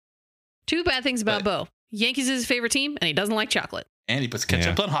 Yeah. Two bad things about Bo. Yankees is his favorite team, and he doesn't like chocolate. And he puts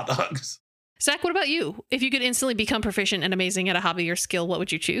ketchup on hot dogs. Zach, what about you? If you could instantly become proficient and amazing at a hobby or skill, what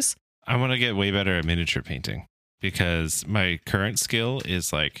would you choose? I want to get way better at miniature painting because my current skill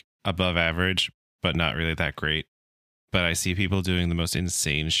is like above average, but not really that great. But I see people doing the most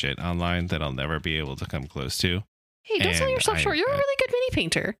insane shit online that I'll never be able to come close to. Hey, don't sell And yourself short. You're a really good mini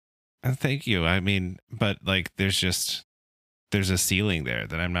painter. Thank you. I mean, but like, there's a ceiling there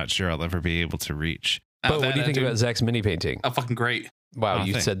that I'm not sure I'll ever be able to reach. But what do you think dude, about Zach's mini painting? Oh, fucking great. Wow, Oh,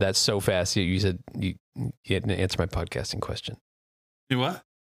 you thanks. said that so fast. You said you didn't answer my podcasting question. You what?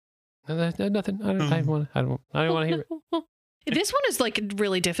 Nothing. I don't want to hear it. This one is like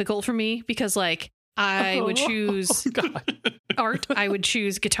really difficult for me because like I would choose God. art, I would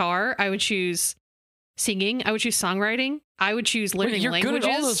choose guitar, I would choose singing, I would choose songwriting, I would choose learning Wait, you're languages. good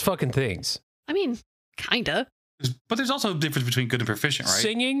at all those fucking things. I mean, kinda. But there's also a difference between good and proficient, right?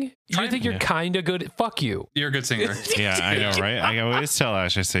 Singing? You think you're Yeah. kind of good at... Fuck you. You're a good singer. Yeah, I know, right? I always tell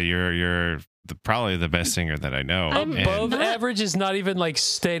Ash, I say you're probably the best singer that I know. I'm And- Above not- average is not even like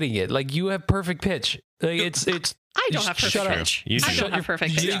stating it. Like you have perfect pitch. Like it's I don't have Shut perfect up. pitch. You I do. don't have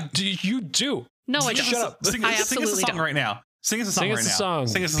perfect pitch. You do. No, I don't. Shut up. Sing, I sing us absolutely a song don't. right now. Sing us a song Sing right us a now. song,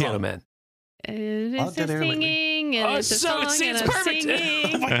 Sing us a Piano song. Man. It's dead a air lately. singing and Oh, it's a so song it's and a perfect. Oh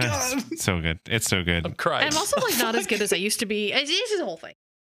singing. my god. It's so good. It's so good. I'm crying. I'm also like not as good as I used to be. This is the whole thing.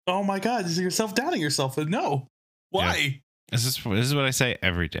 Oh my god. This is yourself doubting yourself. No. Why? This is what I say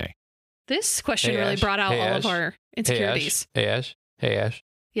every day. This question Hey, really Ash. brought out Hey, all Ash. of our insecurities. Hey Ash. Hey Ash.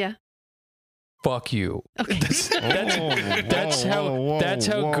 Yeah. Fuck you. Okay. That's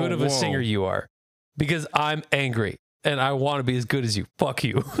how good of a singer you are. Because I'm angry. and I want to be as good as you. Fuck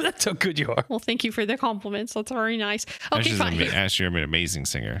you. That's how good you are. Well, thank you for the compliments. That's very nice. Okay, fine. Ash, you're an amazing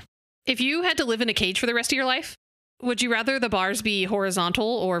singer. If you had to live in a cage for the rest of your life, would you rather the bars be horizontal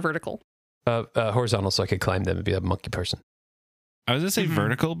or vertical? Horizontal, so I could climb them and be a monkey person. I was going to say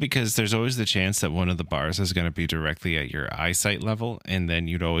vertical because there's always the chance that one of the bars is going to be directly at your eyesight level, and then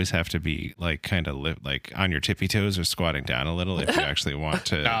you'd always have to be like kind of like on your tippy toes or squatting down a little if you actually want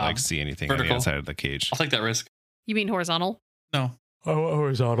to like see anything on the outside of the cage. I'll take that risk. You mean horizontal? No. I want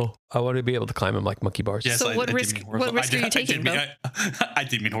horizontal. I want to be able to climb them like monkey bars. Yes, so what risk are you taking? I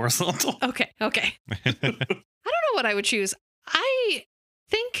did mean horizontal. Okay. I don't know what I would choose. I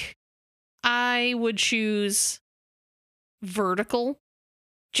think I would choose vertical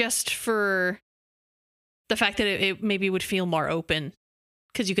just for the fact that it maybe would feel more open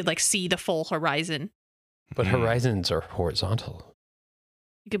because you could like see the full horizon. But horizons are horizontal.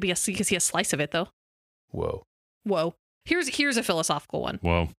 You could see a slice of it though. Whoa. Here's a philosophical one.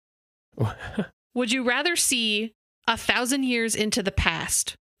 Whoa. Would you rather see 1,000 years into the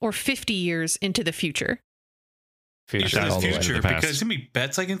past or 50 years into the future? Future because how many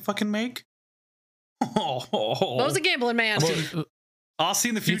bets I can fucking make? Those a gambling man. I'll see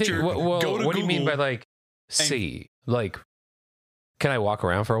in the future. What do you mean by like see? Like, can I walk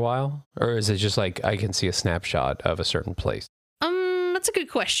around for a while, or is it just like I can see a snapshot of a certain place? That's a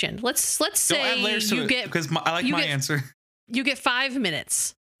good question. Let's say you get because I like my answer. You get 5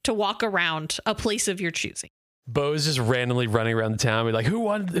 minutes to walk around a place of your choosing. Bo is just randomly running around the town, be like, "Who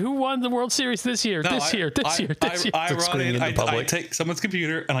won the World Series this year? This year." I run in. I take someone's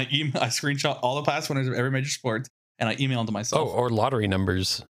computer and I screenshot all the past winners of every major sport and I email them to myself. Oh, or lottery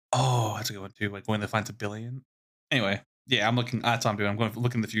numbers. Oh, that's a good one too. Like when they find $1 billion. Anyway, yeah, I'm looking. That's what I'm doing. I'm going to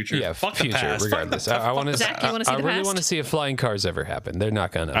look in the future. Yeah, fuck future, the past. Regardless, I want to. Zach, you want to see the past? I really want to see if flying cars ever happen. They're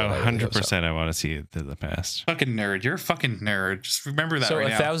not gonna. 100%. I want to see the past. Fucking nerd. You're a fucking nerd. Just remember that. So right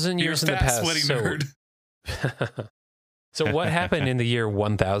 1,000 years in the past. Nerd. So what happened in the year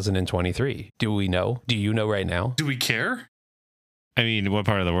 1023? Do we know? Do you know right now? Do we care? I mean, what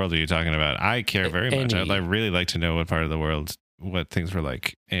part of the world are you talking about? I care very much. I'd really like to know what part of the world, what things were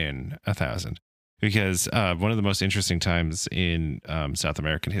like in 1,000. Because one of the most interesting times in South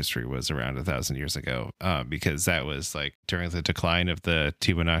American history was around 1,000 years ago, because that was like during the decline of the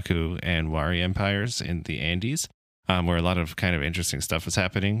Tiwanaku and Wari empires in the Andes, where a lot of kind of interesting stuff was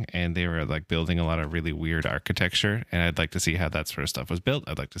happening, and they were like building a lot of really weird architecture. And I'd like to see how that sort of stuff was built.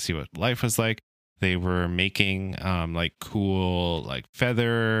 I'd like to see what life was like. They were making like cool like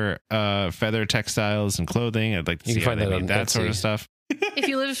feather textiles and clothing. I'd like to see how they made that sort of stuff. If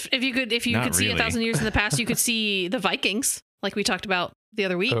you could see 1,000 years in the past, you could see the Vikings, like we talked about the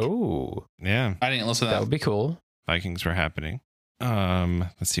other week. Oh, yeah, I didn't listen to that. That would be cool. Vikings were happening.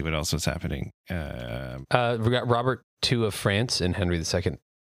 Let's see what else was happening. We got Robert II of France and Henry II,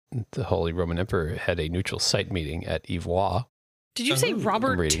 the Holy Roman Emperor, had a neutral site meeting at Yvois. Did you say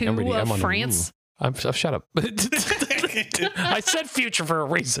Robert II of France? Shut up. I said future for a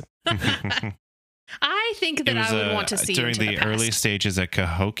reason. I think that I would want to see during the early stages at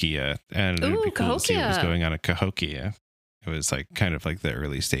Cahokia, and it would be cool to see what was going on at Cahokia. It was like kind of like the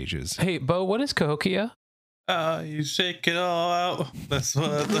early stages. Hey, Bo, what is Cahokia? You shake it all out. That's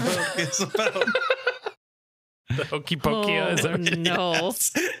what the hook is about. The hokey pokey is there? No.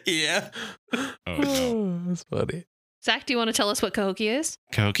 Yes. Yeah. Oh, no. That's funny. Zach, do you want to tell us what Cahokia is?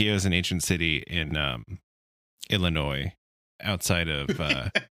 Cahokia is an ancient city in Illinois, outside of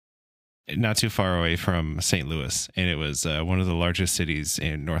not too far away from St. Louis, and it was one of the largest cities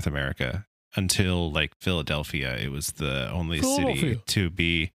in North America until like Philadelphia. It was the only city to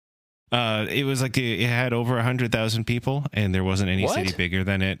be. It was like it had over 100,000 people, and there wasn't any city bigger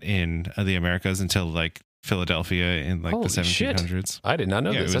than it in the Americas until like Philadelphia in like the 1700s. I did not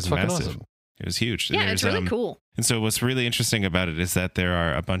know this. That's fucking awesome. It was huge. Yeah, it's really cool. And so what's really interesting about it is that there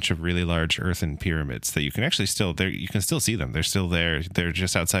are a bunch of really large earthen pyramids that you can actually you can still see them. They're still there. They're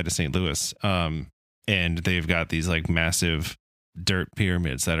just outside of St. Louis. And they've got these like massive dirt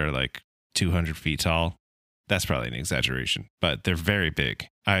pyramids that are like 200 feet tall. That's probably an exaggeration, but they're very big.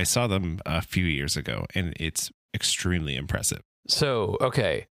 I saw them a few years ago, and it's extremely impressive. So,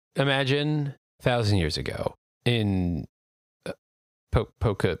 okay, imagine 1,000 years ago in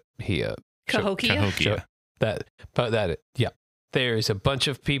Cahokia. There's a bunch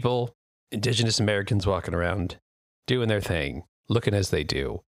of people, indigenous Americans walking around, doing their thing, looking as they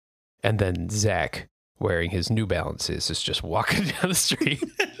do. And then Zach, wearing his New Balances, is just walking down the street.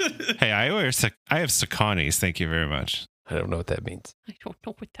 Hey, I have Sauconys. Thank you very much. I don't know what that means. I don't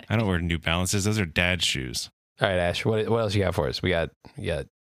know what that I don't wear New Balances. Those are dad's shoes. All right, Ash, what else you got for us? We're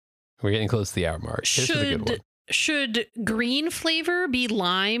getting close to the hour mark. This is a good one. should green flavor be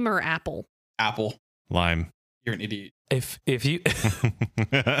lime or apple? Apple. Lime. You're an idiot. If you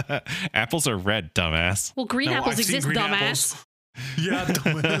Apples are red, dumbass. Well, green apples I've seen exist, green dumbass. apples. Yeah,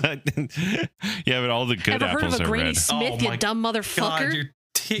 dumbass. Yeah, but all the good Ever heard apples of a are Granny red. Smith, Oh you my dumb motherfucker?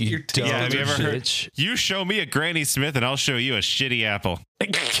 God, your dumb Yeah, have you ever heard? bitch. You show me a Granny Smith and I'll show you a shitty apple.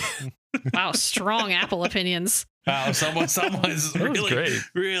 Wow, strong apple opinions. Wow, someone's was great.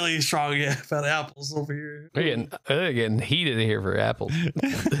 really strong about apples over here. They're getting heated here for apples.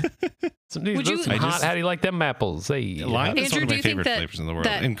 Would you- How do you like them apples? Hey, Lime is Andrew, one of do my you think favorite that- flavors in the world,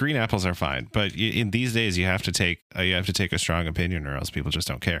 that- and green apples are fine. But in these days, you have to take a strong opinion, or else people just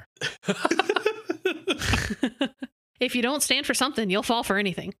don't care. If you don't stand for something, you'll fall for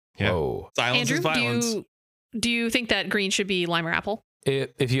anything. Yeah. Whoa. Silence Andrew, is violence. do you think that green should be lime or apple?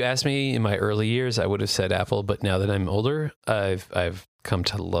 If you asked me in my early years, I would have said apple, but now that I'm older, I've come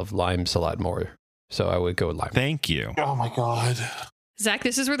to love limes a lot more. So I would go with lime. Thank you. Oh my God. Zach,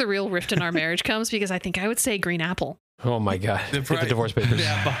 this is where the real rift in our marriage comes because I think I would say green apple. Oh my God. Get the divorce papers.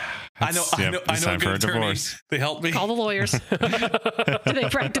 Yeah, but I know It's time good for a attorneys. divorce. They help me. Call the lawyers.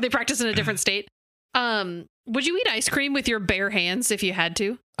 Do they practice in a different state? Would you eat ice cream with your bare hands if you had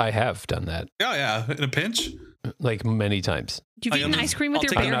to? I have done that Oh yeah, in a pinch. like many times. You've eaten ice cream with I'll your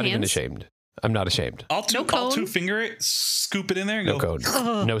take bare I'm not hands? even ashamed. I'm not ashamed. I'll No cone? two finger it, scoop it in there, and No go. cone.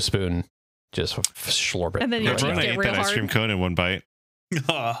 Ugh. No spoon. Just slurp it. And then your Yeah, teeth I get ate real that ice hard. cream cone in one bite.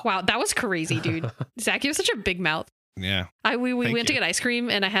 Wow, that was crazy, dude. Zach, you have such a big mouth. Yeah. We Thank went to you. get ice cream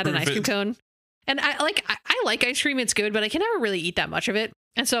and I had an ice cream Perfect. cone. And I like ice cream, it's good, but I can never really eat that much of it.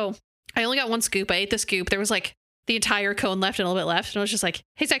 And so I only got one scoop. I ate the scoop. There was like the entire cone left and a little bit left. And I was just like,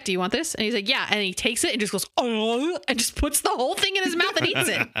 hey Zach, do you want this? And he's like, yeah. And he takes it and just goes, oh, and just puts the whole thing in his mouth and eats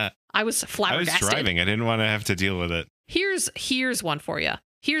it. I was I was flabbergasted. driving. I didn't want to have to deal with it. Here's one for you.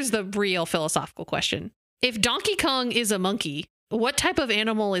 Here's the real philosophical question. If Donkey Kong is a monkey, what type of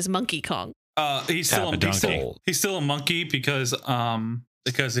animal is Monkey Kong? He's still a Donkey. monkey. He's still a monkey because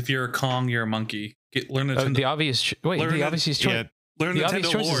if you're a Kong, you're a monkey. Learn Nintendo. the obvious Learn the it- obvious choice. Yeah. learn The Nintendo obvious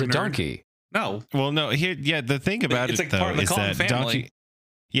choice lore, is a nerd. donkey. No, Well, no, here, yeah, the thing about It's it, like though, part of the is Kong that family. Donkey,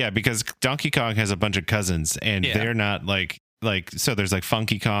 yeah, because Donkey Kong has a bunch of cousins, and Yeah. they're not like, so there's like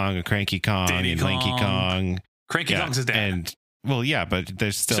Funky Kong, a Cranky Kong, Diddy and Lanky Kong. Kong. Cranky Yeah, Kong's his dad. and, well, yeah, but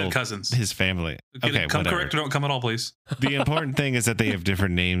there's Still still cousins. his family. Okay, come whatever. correct or don't come at all, please. The important thing is that they have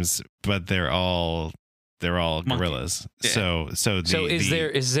different names, but they're all Monkey. gorillas. Yeah. So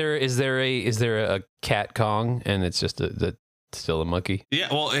Is there a cat Kong and it's just still a monkey? Yeah,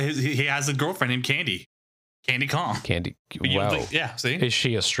 well, he has a girlfriend named Candy. Candy Kong. Candy. You Wow. think- yeah, see? Is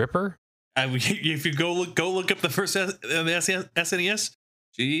she a stripper? If you go look up the first the SNES,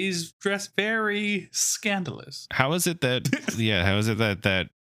 she's dressed very scandalous. How is it that that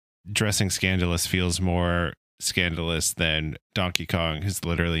dressing scandalous feels more scandalous than Donkey Kong, who's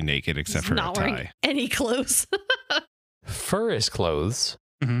literally naked except He's for a not wearing tie? any clothes. Fur is clothes.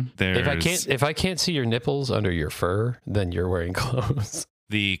 There's If I can't see your nipples under your fur, then you're wearing clothes.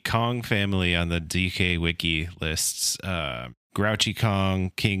 the Kong family on the DK Wiki lists Grouchy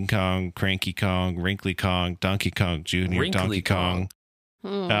Kong, King Kong, Cranky Kong, Wrinkly Kong, Donkey Kong Jr., Wrinkly Donkey Kong.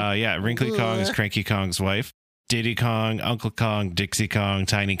 Wrinkly Kong is Cranky Kong's wife. Diddy Kong, Uncle Kong, Dixie Kong,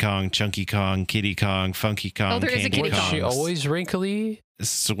 Tiny Kong, Chunky Kong, Kitty Kong, Funky Kong, there is a Candy Kitty Was Kong. she Kong, always wrinkly?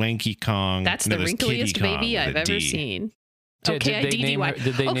 Swanky Kong. That's No, the there's Kitty wrinkliest Kong baby with I've a ever D. seen. Did they name her- KIDDY.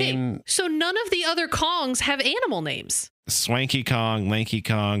 did they Okay, name- so none of the other Kongs have animal names. Swanky Kong, Lanky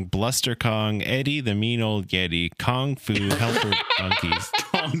Kong, Bluster Kong, Eddie the Mean Old Yeti, Kong Fu, Helper Monkeys,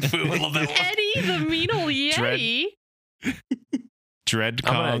 Kung Fu, I love that one. Eddie the mean old Yeti. Dread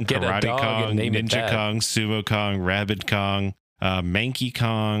I'm gonna Kong, get a Karate dog and Kong, name it Ninja that. Kong, Sumo Kong, Rabid Kong, Manky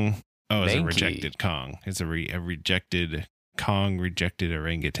Kong. Oh, it's a Manky. rejected Kong. It's a rejected Kong, rejected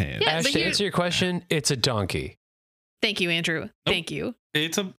orangutan. Yeah, Ash, but to you- answer your question, it's a donkey. Thank you, Andrew. Thank you.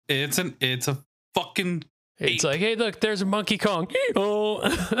 It's a fucking It's like, hey, look, there's a Monkey Kong. Oh,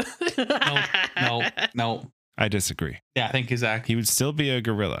 no. I disagree. Yeah, thank you, Zach. He would still be a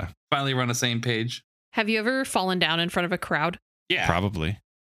gorilla. Finally, we're on the same page. Have you ever fallen down in front of a crowd Yeah, Probably.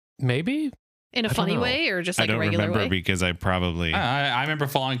 maybe. in a I don't funny know. way or just I like a don't regular remember way? because I probably I remember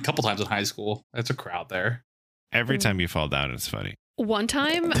falling a couple times in high school. That's a crowd there. every time you fall down, it's funny. One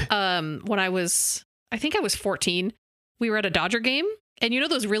time, when I think I was 14, we were at a Dodger game, and you know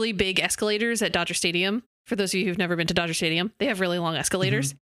those really big escalators at Dodger Stadium? For those of you who've never been to Dodger Stadium, they have really long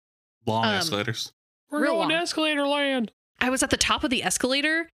escalators. Long Um, escalators. We're Real going to long. escalator land. I was at the top of the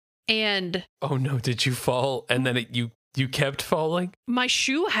escalator, and Oh no, did you fall and then you kept falling? my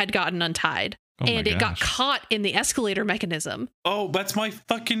shoe had gotten untied. and it got caught in the escalator mechanism. Oh, that's my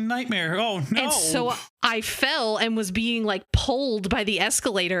fucking nightmare. Oh, no. And so I fell and was being like pulled by the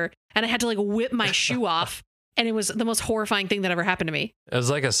escalator, and I had to like whip my shoe off. And it was the most horrifying thing that ever happened to me. It was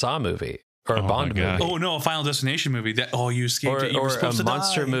like a Saw movie or a Bond movie. Oh, no, a Final Destination movie. That you escaped it. You were supposed to die. Or a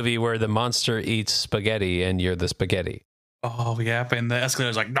monster movie where the monster eats spaghetti and you're the spaghetti. Oh, yeah. And the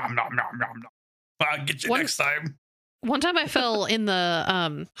escalator's like, nom, nom, nom, nom, nom. I'll get you next time. One time I fell in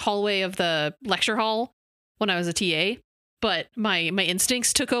the hallway of the lecture hall when I was a TA, but my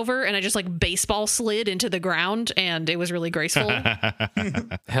instincts took over and I just like baseball slid into the ground, and it was really graceful.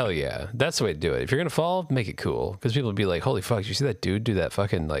 Hell yeah. That's the way to do it. If you're going to fall, make it cool. Because people would be like, holy fuck, did you see that dude do that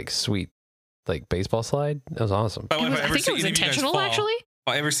fucking like sweet like baseball slide? That was awesome. I think it was intentional, actually.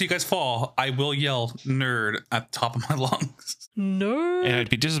 If I ever see you guys fall, I will yell nerd at the top of my lungs. Nerd. And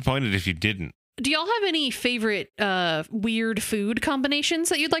I'd be disappointed if you didn't. Do y'all have any favorite weird food combinations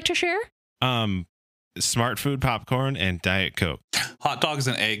that you'd like to share? Smart Food popcorn and Diet Coke. Hot dogs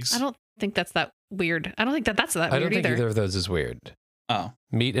and eggs. I don't think that's that weird. I don't think that's that weird either. I don't think either of those is weird. Oh.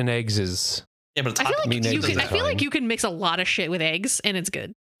 Meat and eggs is... Yeah, but it's hot. I feel like fine. you can mix a lot of shit with eggs, and it's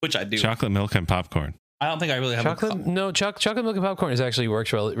good. Which I do. Chocolate milk and popcorn. I don't think I really have chocolate milk and popcorn is actually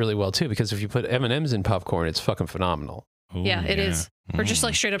works really well too, because if you put M&Ms in popcorn, it's fucking phenomenal. Ooh, yeah, it is. Or just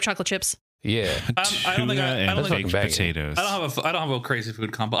like straight up chocolate chips. Yeah. I don't think I don't baked potatoes. I don't have a crazy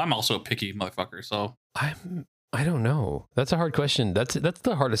food combo. I'm also a picky motherfucker, so I don't know. That's a hard question. That's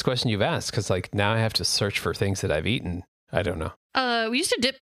the hardest question you've asked, because like now I have to search for things that I've eaten. I don't know. We used to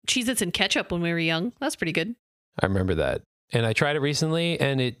dip Cheez-Its in ketchup when we were young. That's pretty good. I remember that. And I tried it recently,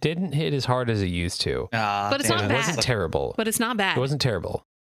 and it didn't hit as hard as it used to. But it's not bad. It wasn't terrible. But it's not bad. It wasn't terrible.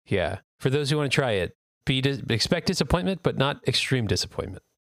 Yeah. For those who want to try it, expect disappointment, but not extreme disappointment.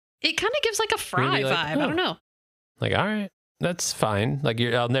 It kind of gives like a fry vibe. I don't know. Like, all right, that's fine. Like,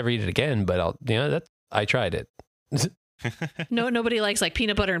 I'll never eat it again, but I tried it. No, nobody likes like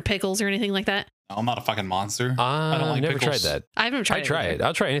peanut butter and pickles or anything like that. No, I'm not a fucking monster. I don't like never pickles. tried that. I haven't tried it. Try it.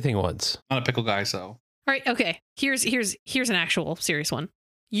 I'll try anything once. I'm not a pickle guy, so. All right, okay. Here's an actual serious one.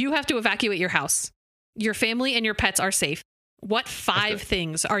 You have to evacuate your house. Your family and your pets are safe. What 5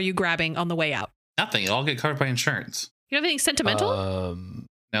 things are you grabbing on the way out? Nothing. It'll all get covered by insurance. You have anything sentimental?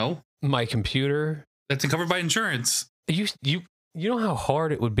 No. My computer. That's covered by insurance. You know how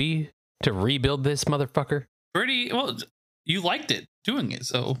hard it would be to rebuild this motherfucker? Pretty well. You liked it doing it,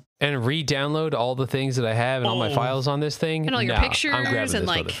 so. And re-download all the things that I have and all my files on this thing. And all your pictures I'm grabbing and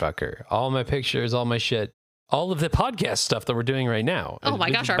this motherfucker. All my pictures, all my shit. All of the podcast stuff that we're doing right now. Oh my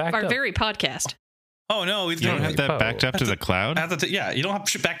gosh, our very podcast. Oh no, you don't have that backed up to the cloud? Yeah, you don't have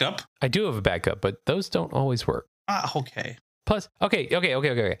shit backed up. I do have a backup, but those don't always work. Okay. Plus, okay.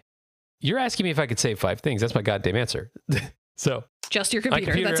 You're asking me if I could save 5 things. That's my goddamn answer. So just your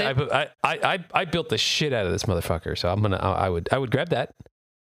computer. That's it. I built the shit out of this motherfucker. So I would grab that.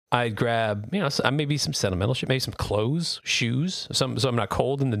 I'd grab maybe some sentimental shit, maybe some clothes, shoes, so I'm not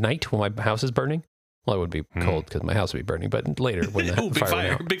cold in the night when my house is burning. Well, I would be cold because my house would be burning, but later when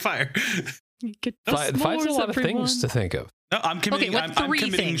the big fire. 5's a lot of things to think of. No, I'm committing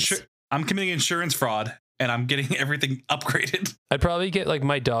insurance fraud, and I'm getting everything upgraded. I'd probably get like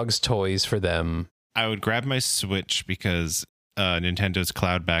my dog's toys for them. I would grab my Switch because Nintendo's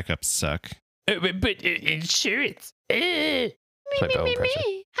cloud backups suck. But insurance. Me. I'm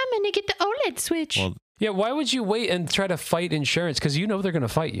gonna get the OLED Switch. Well, yeah, why would you wait and try to fight insurance? Because you know they're going to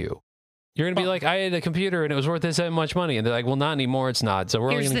fight you. You're going to be like, I had a computer and it was worth this much money. And they're like, well, not anymore. It's not. So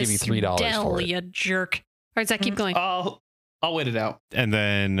we're only going to give you $3 for it. You jerk. All right, Zach, keep going. I'll wait it out. And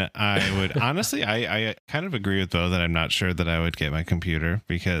then I would, honestly, I kind of agree with Bo that I'm not sure that I would get my computer,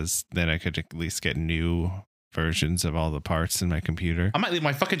 because then I could at least get new versions of all the parts in my computer. I might leave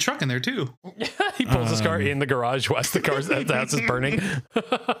my fucking truck in there too. He pulls his car in the garage whilst the house is burning.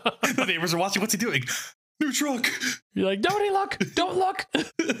 The neighbors are watching. What's he doing? New truck. You're like, nobody look. Don't look.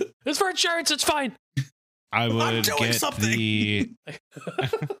 It's for insurance. It's fine. I would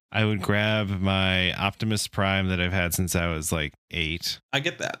I would grab my Optimus Prime that I've had since I was like 8. I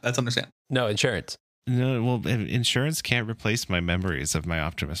get that. That's understandable. No, insurance. No, well, insurance can't replace my memories of my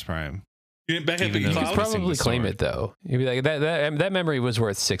Optimus Prime. You didn't back up you could probably claim it though. You'd be like, that memory was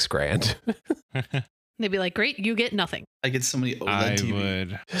worth $6,000. They'd be like, great, you get nothing. I get so many OLED TV.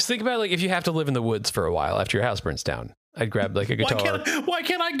 Would just think about like if you have to live in the woods for a while after your house burns down. I'd grab like a guitar. Why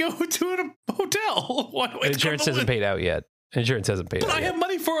can't I go to a hotel? Insurance hasn't paid out yet. Insurance hasn't paid out. But I have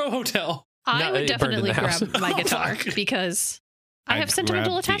money for a hotel. I would definitely grab my guitar because I have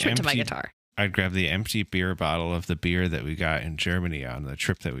sentimental attachment to my guitar. I'd grab the empty beer bottle of the beer that we got in Germany on the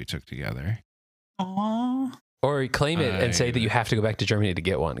trip that we took together. Aww. Or claim it and say that you have to go back to Germany to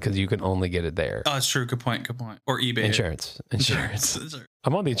get one because you can only get it there. Oh, that's true. Good point. Or eBay. Insurance.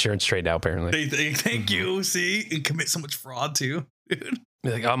 I'm on the insurance trade now, apparently. Thank you. See? And commit so much fraud, too. Dude.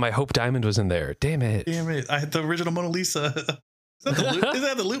 Be like, oh, my Hope Diamond was in there. Damn it. I had the original Mona Lisa. Is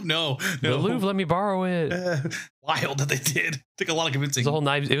that the loop? No. The Louvre let me borrow it. Wild that they did. Took a lot of convincing.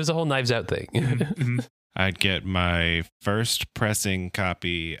 It was a whole Knives Out thing. Mm-hmm. I'd get my first pressing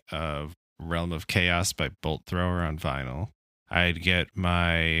copy of Realm of Chaos by Bolt Thrower on vinyl. I'd get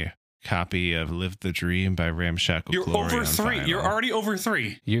my copy of Live the Dream by Ramshackle You're Glory over 3. Vinyl. You're already over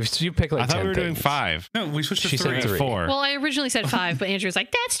 3. You pick like I thought 10 we were doing things. 5. No, we switched to She 3. said 3. 4. Well, I originally said 5, but Andrew's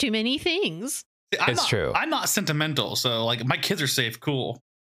like, that's too many things. It's true. I'm not sentimental, so like my kids are safe. Cool.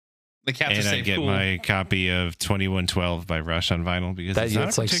 The cats are And safe. I'd get cool. my copy of 2112 by Rush on vinyl because it's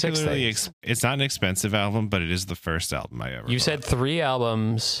not particularly it's not an expensive album, but it is the first album I ever You bought. said 3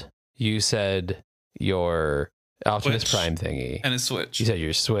 albums. You said your Optimus Switch. Prime thingy. And a Switch. You said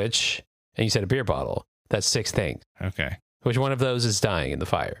your Switch. And you said a beer bottle. That's 6 things. Okay. Which one of those is dying in the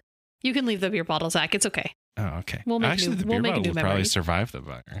fire? You can leave the beer bottle, Zach. It's okay. Oh, okay. We'll make Actually, new- the we'll beer make a bottle new will probably memory. survive the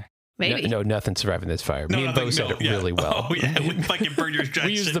fire. Maybe. No, nothing's surviving this fire. No, Me and Bo said it really well. Oh, yeah. We fucking burn your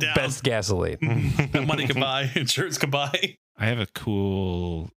We use the best gasoline. that money can buy, insurance can buy. I have a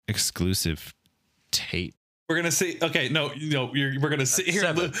cool exclusive tape. We're gonna see. Okay, we're gonna sit here.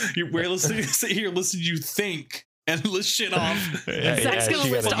 7. We're gonna sit here, listen to you think, and list shit off. Zach's gonna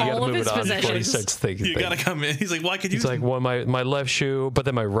you list gotta all of move his it on before he possessions. starts thinking You gotta things. come in. He's like, "Why could you?" He's like, well, my left shoe, but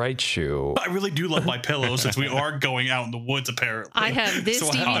then my right shoe. I really do love my pillow since we are going out in the woods. Apparently, I have this So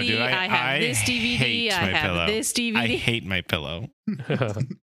DVD. dude, I have this DVD. hate I my have pillow. this DVD. I hate my pillow.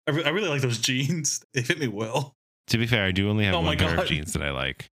 I really like those jeans. They fit me well. To be fair, I do only have Oh my one pair God. of jeans that I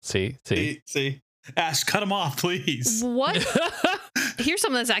like. See? See, Ash, cut them off, please. What? Here's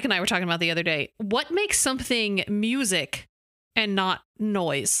something that Zach and I were talking about the other day. What makes something music and not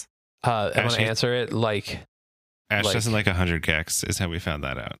noise? I'm going to Actually- answer it like, Ash Like- doesn't like 100 gex, is how we found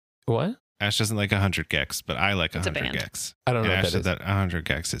that out. what? Ash doesn't like 100 gex, but I like It's a 100 band. gex. I don't know And what Ash that said is. that 100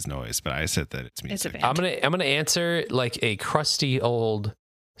 gex is noise, but I said that it's music. It's a band. I'm gonna answer like a crusty old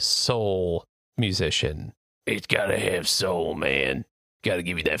soul musician. It's gotta have soul, man. Gotta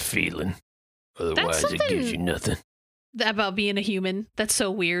give you that feeling. Otherwise, it gives something- you nothing. About being a human. That's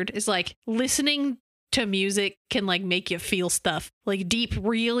so weird. Is like listening to music can like make you feel stuff, like deep,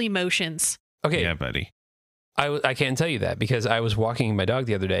 real emotions. Okay, Yeah, buddy. I can't tell you that because I was walking my dog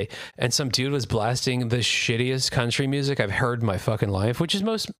the other day and some dude was blasting the shittiest country music I've heard in my fucking life, which is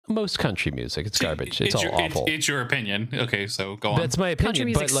most country music. It's garbage. It's all awful. It's your opinion. Okay, so go on. That's my Country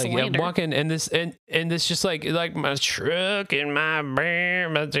opinion, but music's like I'm slander. walking and this just like my truck and my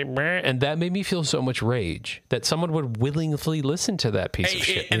brr, and that made me feel so much rage that someone would willingly listen to that piece of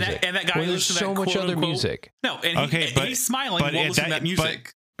shit and music. that guy when there's listened to so that much other quote-unquote- music. No, and Okay, but- he's smiling but while at listening to that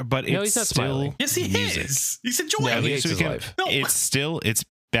music. But No, it's he's not still smiling. Yes, he music. is. He's enjoying No, it. he Okay, hates so we his can- life. No. It's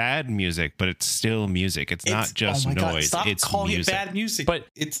bad music, but it's still music. It's not just oh my God, noise. stop It's calling music. it bad music. But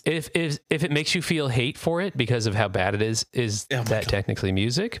it's if it makes you feel hate for it because of how bad it is Oh my that God. technically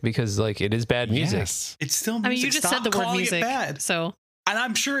music? Because like it is bad music. Yes. it's still music. I mean, you just Stop said the word calling music, It bad. so And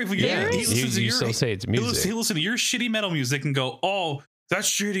I'm sure if we Yeah, he listens to you your still say it's he music. listen to your shitty metal music and go, oh, that's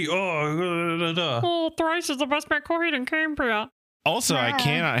shitty. Oh, da, da, da. oh, thrice is the best McCoy in Cambria. Also, I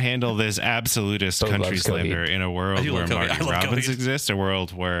cannot handle this absolutist Bo country loves slander Coheed. in a I world do where love Coheed. I Marty love Robbins Coheed. exists, a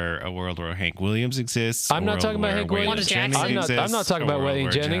world where Hank Williams exists. I'm a not world talking about where Hank Waylon Williams. Jackson. Jennings I'm not exists, talking a about world Wayne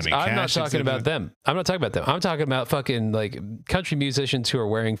where Jennings. Johnny I'm not Cash talking about exists. them. I'm not talking about them. I'm talking about fucking like country musicians who are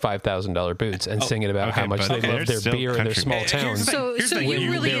wearing $5,000 boots and singing about okay, how much but they they're love their still beer in their country small music. Here's towns. the thing. So, Here's so the you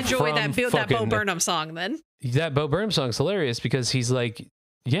thing. really They're enjoy that from Bo fucking- Burnham song, then? That Bo Burnham song's hilarious because he's like,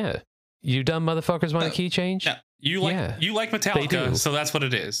 yeah, you dumb motherfuckers want a key change? Yeah, you like Yeah, you like they Metallica, do. so that's what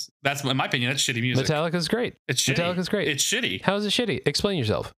it is. That's in my opinion. That's shitty music. Metallica's great. It's shitty. Metallica's great. It's shitty. How is it shitty? Explain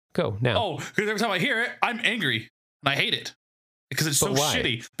yourself. Go now. Oh, because every time I hear it, I'm angry and I hate it because it's so But why?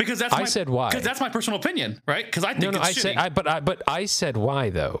 shitty. Because that's I said why. Because that's my personal opinion, right? Because I think No, it's I shitty. said but I said why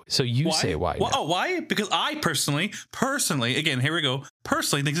though. So you say why? Well, now. oh, why? Because I personally, again, here we go.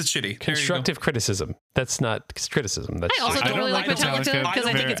 Personally, thinks it's shitty. There you go. Constructive criticism. That's not criticism. That's I also just- don't really like Metallica Metallica because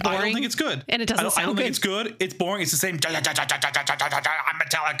I think very- it's I don't boring. think it's good. And it doesn't I don't sound think good. it's good. It's boring. It's the same. I'm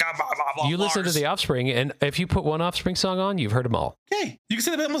Metallica. Blah, blah, blah, You listen to bars. the Offspring, and if you put one Offspring song on, you've heard them all. Okay, you can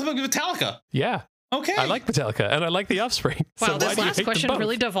say that about Metallica. Yeah, Okay, I like Metallica, and I like the Offspring. Wow, So why this do you last hate them question both?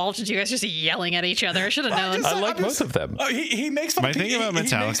 really devolved into you guys just yelling at each other. I should have known. I like both of them. Oh, he makes fun. My of thing about he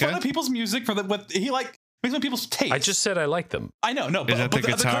makes fun Metallica- of people's music for what he like. Makes fun of people's taste. I just said I like them. I know, no. Is that the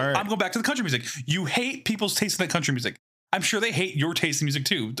guitar? I'm going back to the country music. You hate people's taste in that country music. I'm sure they hate your taste in music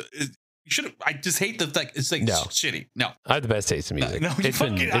too. You should. I just hate the like. It's like shitty. No, I have the best taste in music. No, it's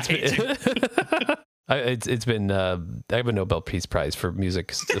been I have a Nobel Peace Prize for music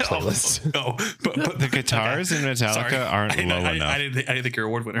playlist. No, but the guitars in Metallica aren't low enough. I didn't think you're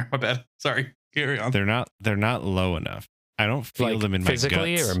award winner. My bad. Sorry. Carry on. They're not low enough. I don't feel them in my guts.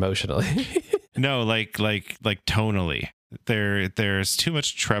 Physically or emotionally? No, like tonally. There's too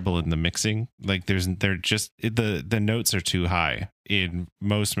much treble in the mixing. Like they're just the notes are too high in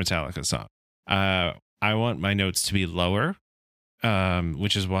most Metallica songs. I want my notes to be lower,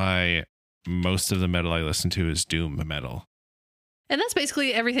 which is why most of the metal I listen to is doom metal. And that's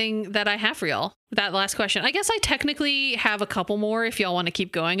basically everything that I have for y'all. That last question. I guess I technically have a couple more if y'all want to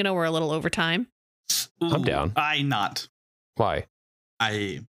keep going. I know we're a little over time. Ooh, I'm down. I not. Why?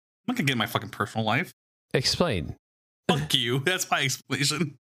 I'm not gonna get in my fucking personal life. Explain. Fuck you. That's my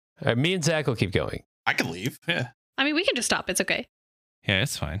explanation. Me and Zach will keep going. I can leave. Yeah. I mean, we can just stop. It's okay. Yeah,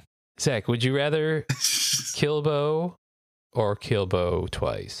 it's fine. Zach, would you rather kill Bo or kill Bo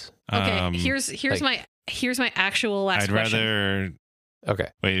twice? Okay, here's my actual last question. I'd rather. Okay.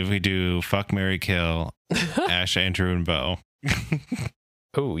 Wait, if we do fuck, marry, kill, Ash, Andrew, and Bo.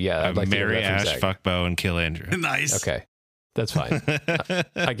 Oh yeah, I'd like marry to Ash, Zach. fuck Bo, and kill Andrew. Nice. Okay, that's fine.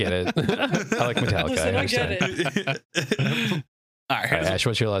 I get it. I like Metallica. Listen, I I get understand. it. All right, Ash,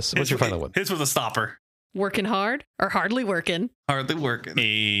 what's your final one? Here's with a stopper. Working hard or hardly working? Hardly working.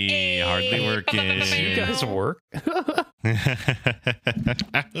 Hey, hardly working. You guys work.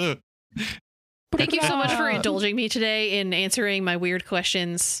 Thank you so much for indulging me today in answering my weird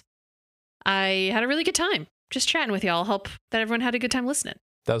questions. I had a really good time just chatting with y'all. Hope that everyone had a good time listening.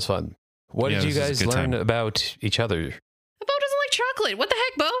 That was fun. What did you guys learn about each other? Bo doesn't like chocolate. What the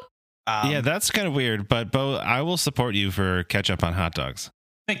heck, Bo? Yeah, that's kind of weird. But Bo, I will support you for ketchup on hot dogs.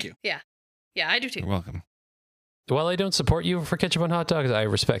 Thank you. Yeah, I do too. You're welcome. While I don't support you for ketchup on hot dogs, I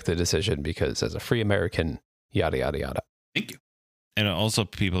respect the decision because as a free American, yada, yada, yada. Thank you. And also,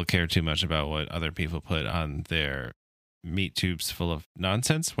 people care too much about what other people put on their meat tubes full of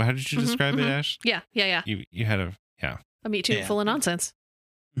nonsense. How did you describe it, Ash? Yeah. You had a meat tube full of nonsense.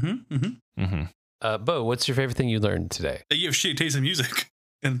 Bo, what's your favorite thing you learned today? That you have shitty taste in music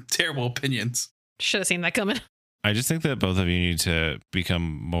and terrible opinions. Should have seen that coming. I just think that both of you need to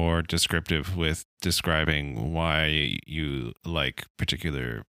become more descriptive with describing why you like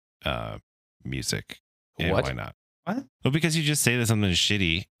particular music and why not. What? Well, because you just say that something's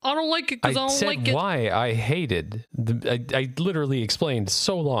shitty. I don't like it because I don't like it. Why I hated. I literally explained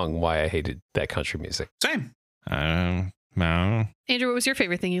so long why I hated that country music. Same. I don't know. Andrew, what was your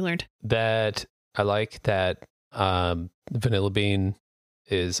favorite thing you learned? That I like that vanilla bean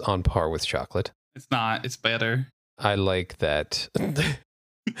is on par with chocolate. It's not. It's better. I like that. There's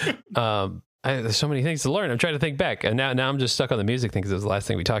so many things to learn. I'm trying to think back, and now I'm just stuck on the music thing because it was the last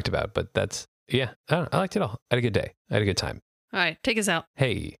thing we talked about. But that's I liked it all. I had a good day. I had a good time. All right, take us out.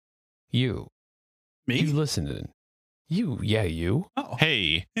 Hey, you. Me? You listening? You. Yeah, you. Oh.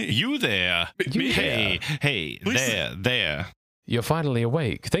 Hey, you there? Me? Hey, there. You're finally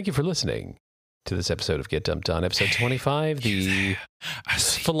awake. Thank you for listening to this episode of Get Dumped On, episode 25, the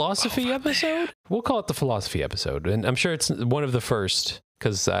philosophy episode. We'll call it the philosophy episode, and I'm sure it's one of the first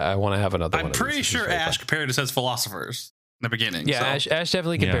because I want to have another one. I'm pretty sure Ash compared us as philosophers in the beginning. Yeah, so. Ash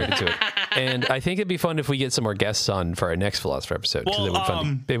definitely compared it to it, and I think it'd be fun if we get some more guests on for our next philosopher episode because it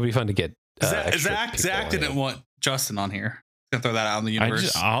would be fun to get. Zach didn't want Justin on here. Gonna throw that out in the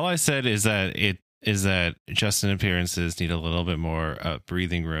universe. All I said is that Justin appearances need a little bit more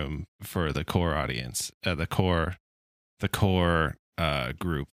breathing room for the core audience, the core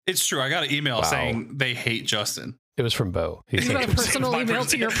group. It's true. I got an email saying they hate Justin. It was from Bo. You got a personal email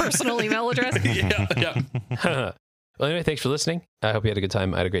to your personal email address? Yeah. Well, anyway, thanks for listening. I hope you had a good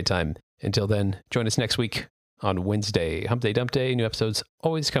time. I had a great time. Until then, join us next week on Wednesday, Hump Day, Dump Day. New episodes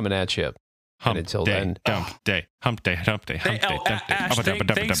always coming at you. Hump and until day, then, Hump Day, Hump Day. Ash,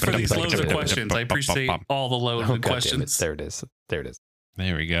 thanks for these loads of questions. I appreciate all the loads of questions. There it is.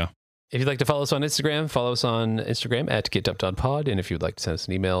 There we go. If you'd like to follow us on Instagram, follow us on Instagram at GetDumpedOnPod. And if you'd like to send us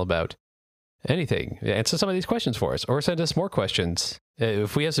an email about anything, answer some of these questions for us, or send us more questions.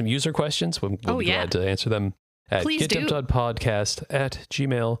 If we have some user questions, we'll be glad to answer them at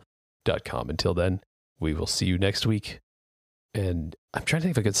GetDumpedOnPodcast@gmail.com. Until then, we will see you next week. And I'm trying to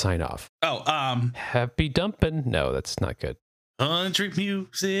think of a good sign off. Happy dumping. No, that's not good. Country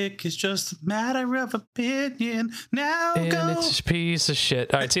music is just a matter of opinion. Now and go. it's a piece of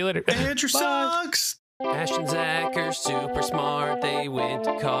shit. All right, see you later. Andrew sucks. Ash and Zach are super smart. They went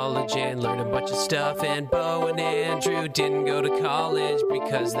to college and learned a bunch of stuff. And Bo and Andrew didn't go to college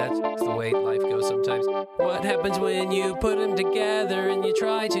because that's the way life goes sometimes. What happens when you put them together and you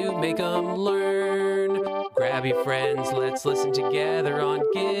try to make them learn? Grab your friends, let's listen together on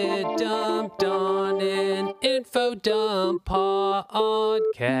Get Dumped on an Info Dump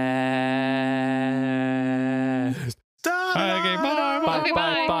podcast. Okay, bye. Okay,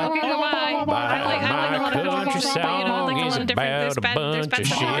 bye. Okay, goodbye. I learned a lot of country different, but you know, like a lot of different. There's bad My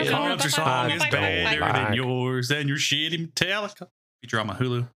country song is better Bye. than yours and your shitty Metallica. Feature on my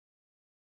Hulu.